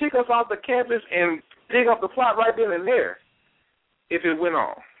kick us off the campus and dig up the plot right then and there if it went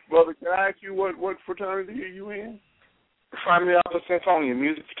on. Brother, can I ask you what fraternity are you in? Fraternity Alpha Centauri,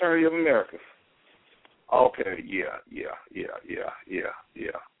 Music Fraternity of America. Okay, yeah.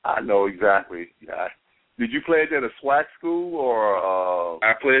 I know exactly. Did you pledge at a SWAC school or?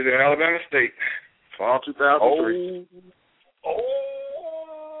 I pledged at Alabama State, fall 2003.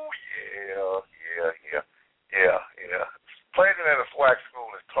 Yeah. Pledging at a SWAC school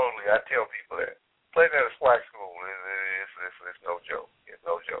is totally. I tell people that pledging at a SWAC school is no joke. It's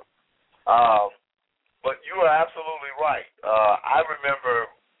no joke. But you are absolutely right. I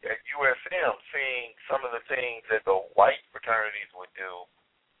remember at USM seeing some of the things that the white fraternities would do.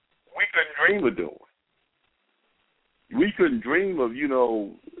 We couldn't dream of doing. We couldn't dream of,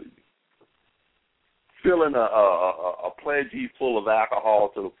 filling a pledgee full of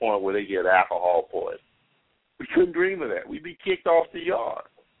alcohol to the point where they get alcohol poisoning. We couldn't dream of that. We'd be kicked off the yard.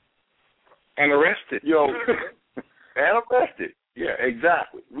 And arrested. And arrested. Yeah,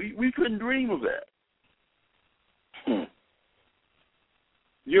 exactly. We couldn't dream of that.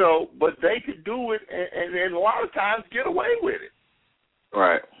 But they could do it and a lot of times get away with it.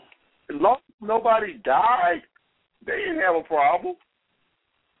 Right. As long as nobody died, they didn't have a problem.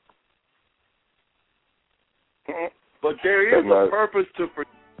 But there is a purpose to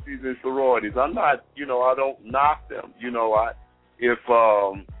fraternities and sororities. I'm not, I don't knock them. If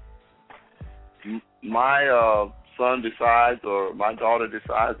my son decides or my daughter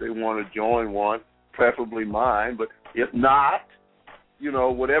decides they want to join one, preferably mine, but if not,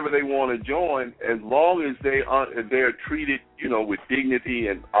 whatever they want to join, as long as they're treated, with dignity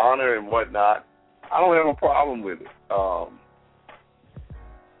and honor and whatnot, I don't have a problem with it.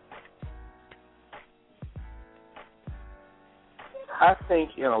 I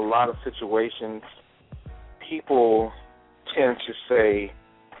think in a lot of situations, people tend to say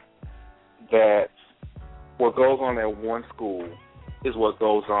that what goes on at one school is what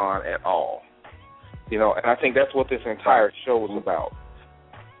goes on at all. And I think that's what this entire show was about.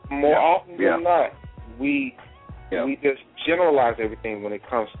 More often than not, we just generalize everything when it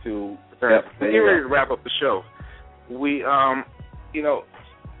comes to fraternities. We're getting ready to wrap up the show. We, at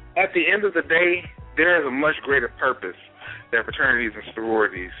the end of the day, there is a much greater purpose that fraternities and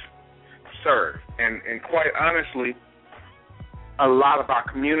sororities serve. And quite honestly, a lot of our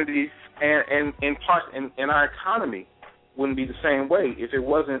communities and in part in our economy wouldn't be the same way if it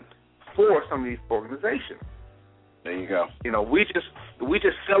wasn't for some of these organizations. There you go. We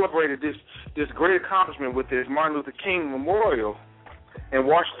just celebrated this great accomplishment with this Martin Luther King Memorial in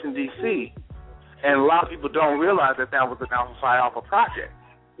Washington, D.C., and a lot of people don't realize that was an Alpha Phi Alpha project.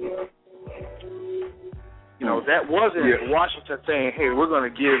 You know, that wasn't Washington saying, "Hey, we're going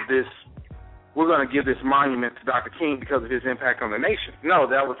to give this monument to Dr. King because of his impact on the nation." No,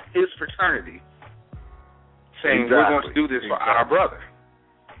 that was his fraternity saying, "We're going to do this for our brother."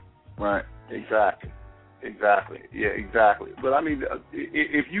 Right. Exactly. Yeah, exactly. But I mean,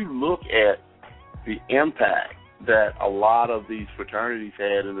 if you look at the impact that a lot of these fraternities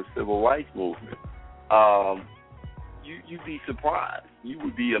had in the civil rights movement, you'd be surprised. You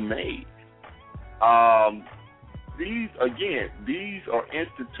would be amazed. These are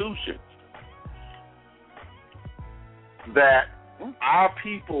institutions that our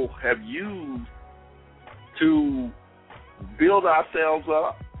people have used to build ourselves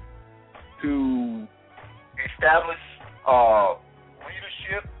up, to establish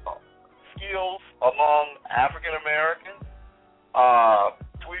leadership skills among African Americans,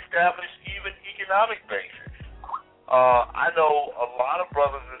 to establish even economic bases. I know a lot of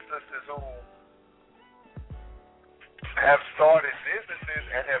brothers and sisters who have started businesses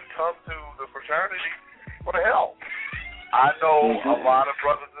and have come to the fraternity for the help. I know a lot of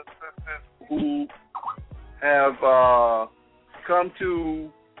brothers and sisters who have come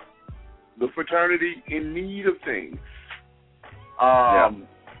to the fraternity in need of things.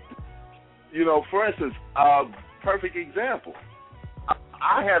 You know, for instance, perfect example.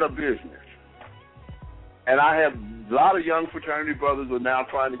 I had a business, and I have a lot of young fraternity brothers who are now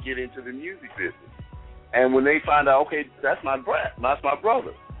trying to get into the music business. And when they find out, okay, that's my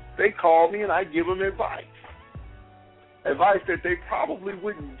brother, they call me and I give them advice that they probably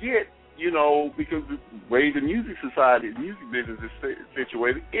wouldn't get, you know, because the way the music business is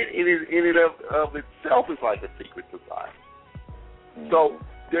situated, in and of itself is like a secret society. Mm-hmm. So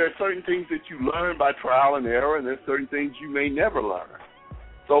there are certain things that you learn by trial and error, and there's certain things you may never learn.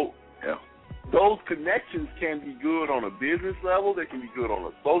 So those connections can be good on a business level, they can be good on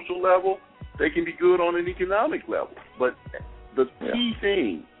a social level, they can be good on an economic level. But the key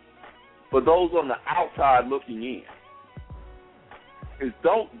thing for those on the outside looking in is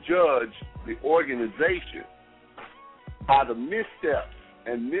don't judge the organization by the missteps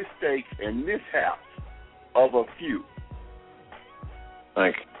and mistakes and mishaps of a few.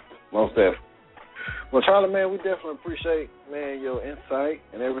 Thank you. Most definitely. Well, Charlie, man, we definitely appreciate, man, your insight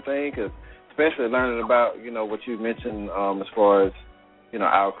and everything, cause especially learning about, you know, what you mentioned as far as, you know,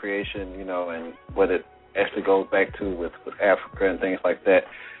 our creation, you know, and what it actually goes back to with Africa and things like that.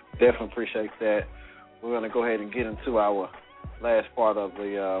 Definitely appreciate that. We're going to go ahead and get into our last part of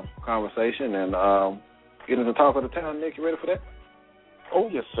the conversation and get into talk of the town. Nick, you ready for that? Oh,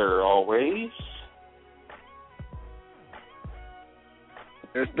 yes, sir, always.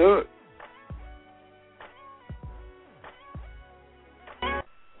 Let's do it.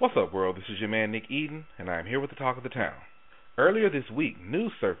 What's up, world? This is your man, Nick Eden, and I am here with the talk of the town. Earlier this week,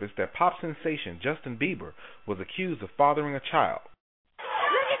 news surfaced that pop sensation Justin Bieber was accused of fathering a child.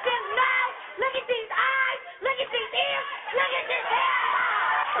 Look at this mouth! Look at these eyes! Look at these ears! Look at this hair!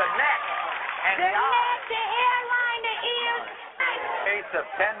 The neck and the neck, the hairline, the ears. Case of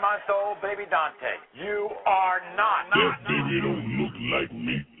 10-month-old baby Dante. You are not. That baby don't look like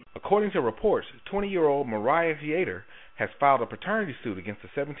me. According to reports, 20-year-old Mariah Yater has filed a paternity suit against the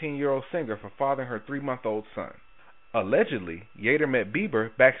 17-year-old singer for fathering her 3-month-old son. Allegedly, Yater met Bieber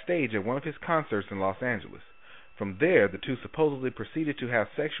backstage at one of his concerts in Los Angeles. From there, the two supposedly proceeded to have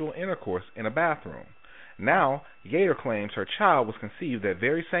sexual intercourse in a bathroom. Now, Yater claims her child was conceived that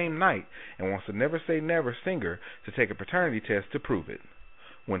very same night and wants the Never Say Never singer to take a paternity test to prove it.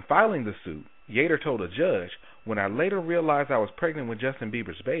 When filing the suit, Yater told a judge, "When I later realized I was pregnant with Justin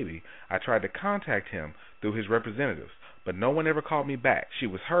Bieber's baby, I tried to contact him through his representatives, but no one ever called me back." She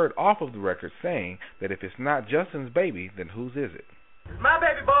was heard off of the record saying that if it's not Justin's baby, then whose is it? It's my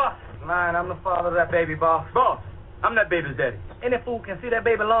baby, boss. Mine. I'm the father of that baby, boss. Boss, I'm that baby's daddy. Any fool can see that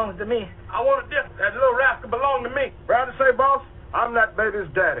baby belongs to me. I want a difference. That little rascal belong to me. Proud to say, boss, I'm that baby's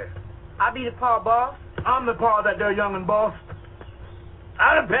daddy. I be the pa, boss. I'm the pa of that there youngin', boss.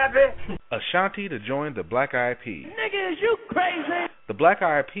 I'm the pappy. Ashanti to join the Black Eyed Peas. Nigga, is you crazy? The Black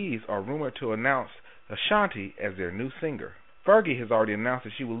Eyed Peas are rumored to announce Ashanti as their new singer. Fergie has already announced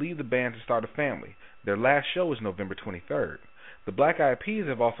that she will leave the band to start a family. Their last show is November 23rd. The Black Eyed Peas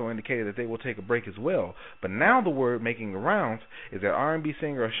have also indicated that they will take a break as well, but now the word making the rounds is that R&B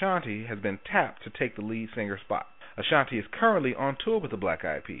singer Ashanti has been tapped to take the lead singer spot. Ashanti is currently on tour with the Black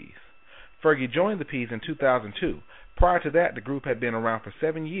Eyed Peas. Fergie joined the Peas in 2002. Prior to that, the group had been around for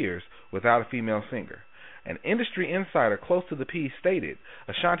 7 years without a female singer. An industry insider close to the Peas stated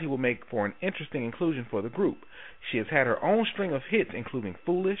Ashanti will make for an interesting inclusion for the group. She has had her own string of hits including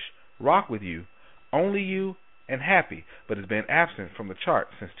Foolish, Rock With You, Only You, and Happy, but has been absent from the chart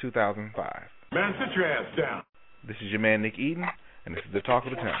since 2005. Man, sit your ass down. This is your man, Nick Eden, and this is the Talk of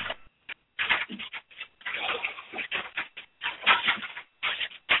the Town.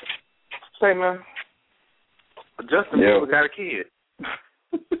 Say, man, Justin Bieber got a kid.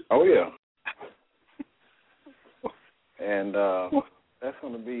 Oh, yeah. And that's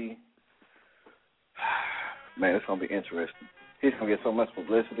going to be, man, it's going to be interesting. He's going to get so much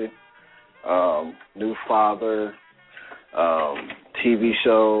publicity. New father, TV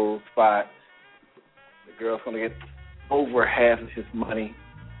show, spot. The girl's going to get over half of his money.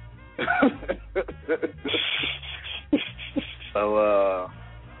 So,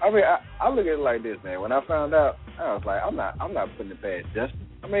 I mean, I look at it like this, man. When I found out, I was like, I'm not putting it past Justin.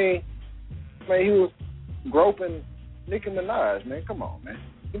 I mean, he was groping Nicki Minaj, man. Come on, man.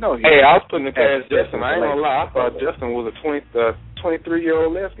 You know he. Hey, I was putting it past Justin. I ain't gonna lie. I thought Justin was a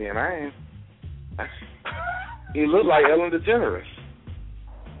 23-year-old lesbian. He looked like Ellen DeGeneres.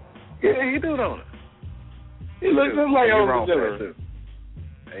 Yeah, he do, don't it? He looks just like Ellen DeGeneres.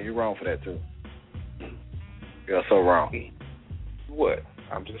 Hey, you're wrong for that too. You're so wrong. What?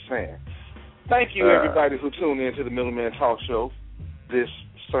 I'm just saying. Thank you, everybody, who tuned in to the MiddleMen Talk Show this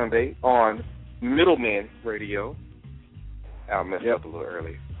Sunday on MiddleMen Radio. I messed up a little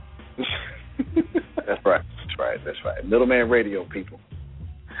early. That's right. MiddleMen Radio, people.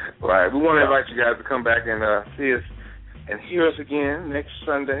 Right. We want to invite you guys to come back and see us and hear us again next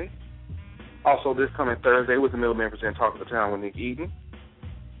Sunday. Also, this coming Thursday with the MiddleMen present Talk of the Town with Nick Eden.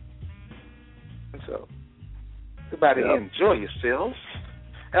 And so, everybody enjoy yourselves.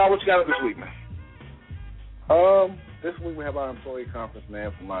 Al, what you got up this week, man? This week we have our employee conference,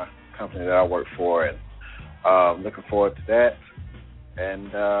 man, for my company that I work for, and looking forward to that.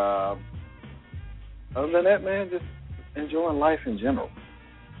 And other than that, man, just enjoying life in general.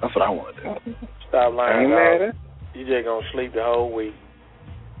 That's what I want to do. Stop lying, man. You just gonna sleep the whole week.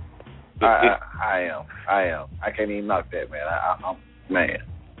 I am. I can't even knock that, man. I'm man.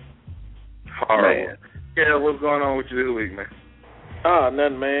 All right. Man. Yeah, what's going on with you this week, man?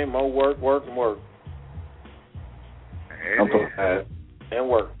 Nothing, man. More work. And work.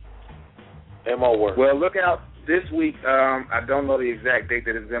 And more work. Well, look out this week. I don't know the exact date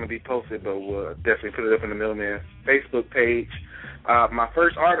that it's going to be posted, but we'll definitely put it up in the MiddleMen Facebook page. My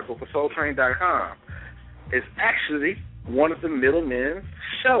first article for SoulTrain.com is actually one of the MiddleMen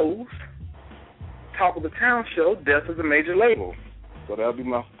shows, Talk of the Town show, Death of the Major Label. So that'll be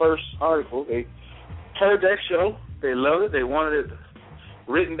my first article. They heard that show. They loved it. They wanted it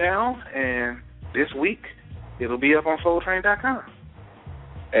written down. And this week, it'll be up on SoulTrain.com.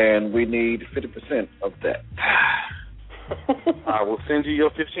 And we need 50% of that. I will send you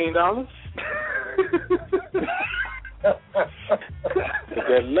your $15.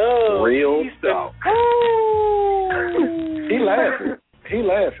 That love. Real stuff. He laughing.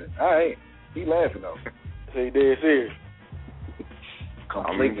 I ain't. He laughing though. Say dead serious.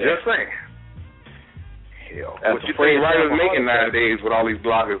 Just saying. Hell, what you think writers making nowadays with all these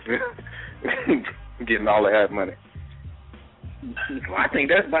bloggers getting all of that money? Well, I think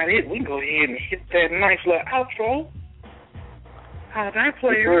that's about it. We can go ahead and hit that nice little outro. How's that,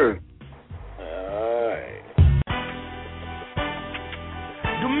 player? All right.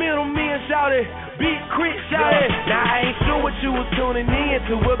 The MiddleMen shouted, beat Crit shouted. Now I ain't sure what you was tuning in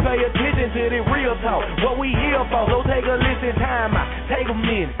to, but pay attention to the real talk. What we here for, so take a listen, time out, take a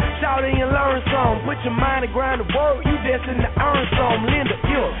minute. Shout in and learn some, put your mind to grind the work, you destined to earn some. Lend a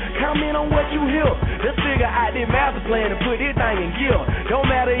ear, comment on what you hear. Let's figure out this master plan and put this thing in gear. Don't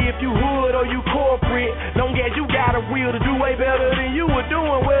matter if you hood or you corporate, long as you got a will to do way better than you were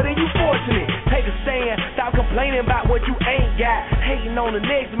doing, well then you fortunate. Take a stand, stop complaining about what you ain't got, hating on the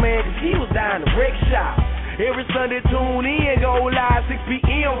next man, cause he was down the wreck shop. Every Sunday tune in, go live 6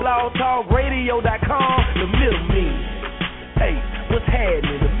 p.m. blogtalkradio.com. The MiddleMen. Hey, what's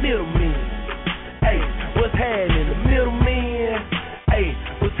happening? The MiddleMen. Hey, what's happening? The MiddleMen. Hey,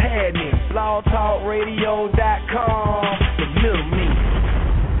 what's happening? blogtalkradio.com. The MiddleMen.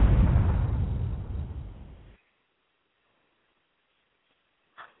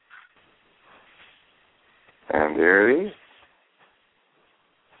 And there it is.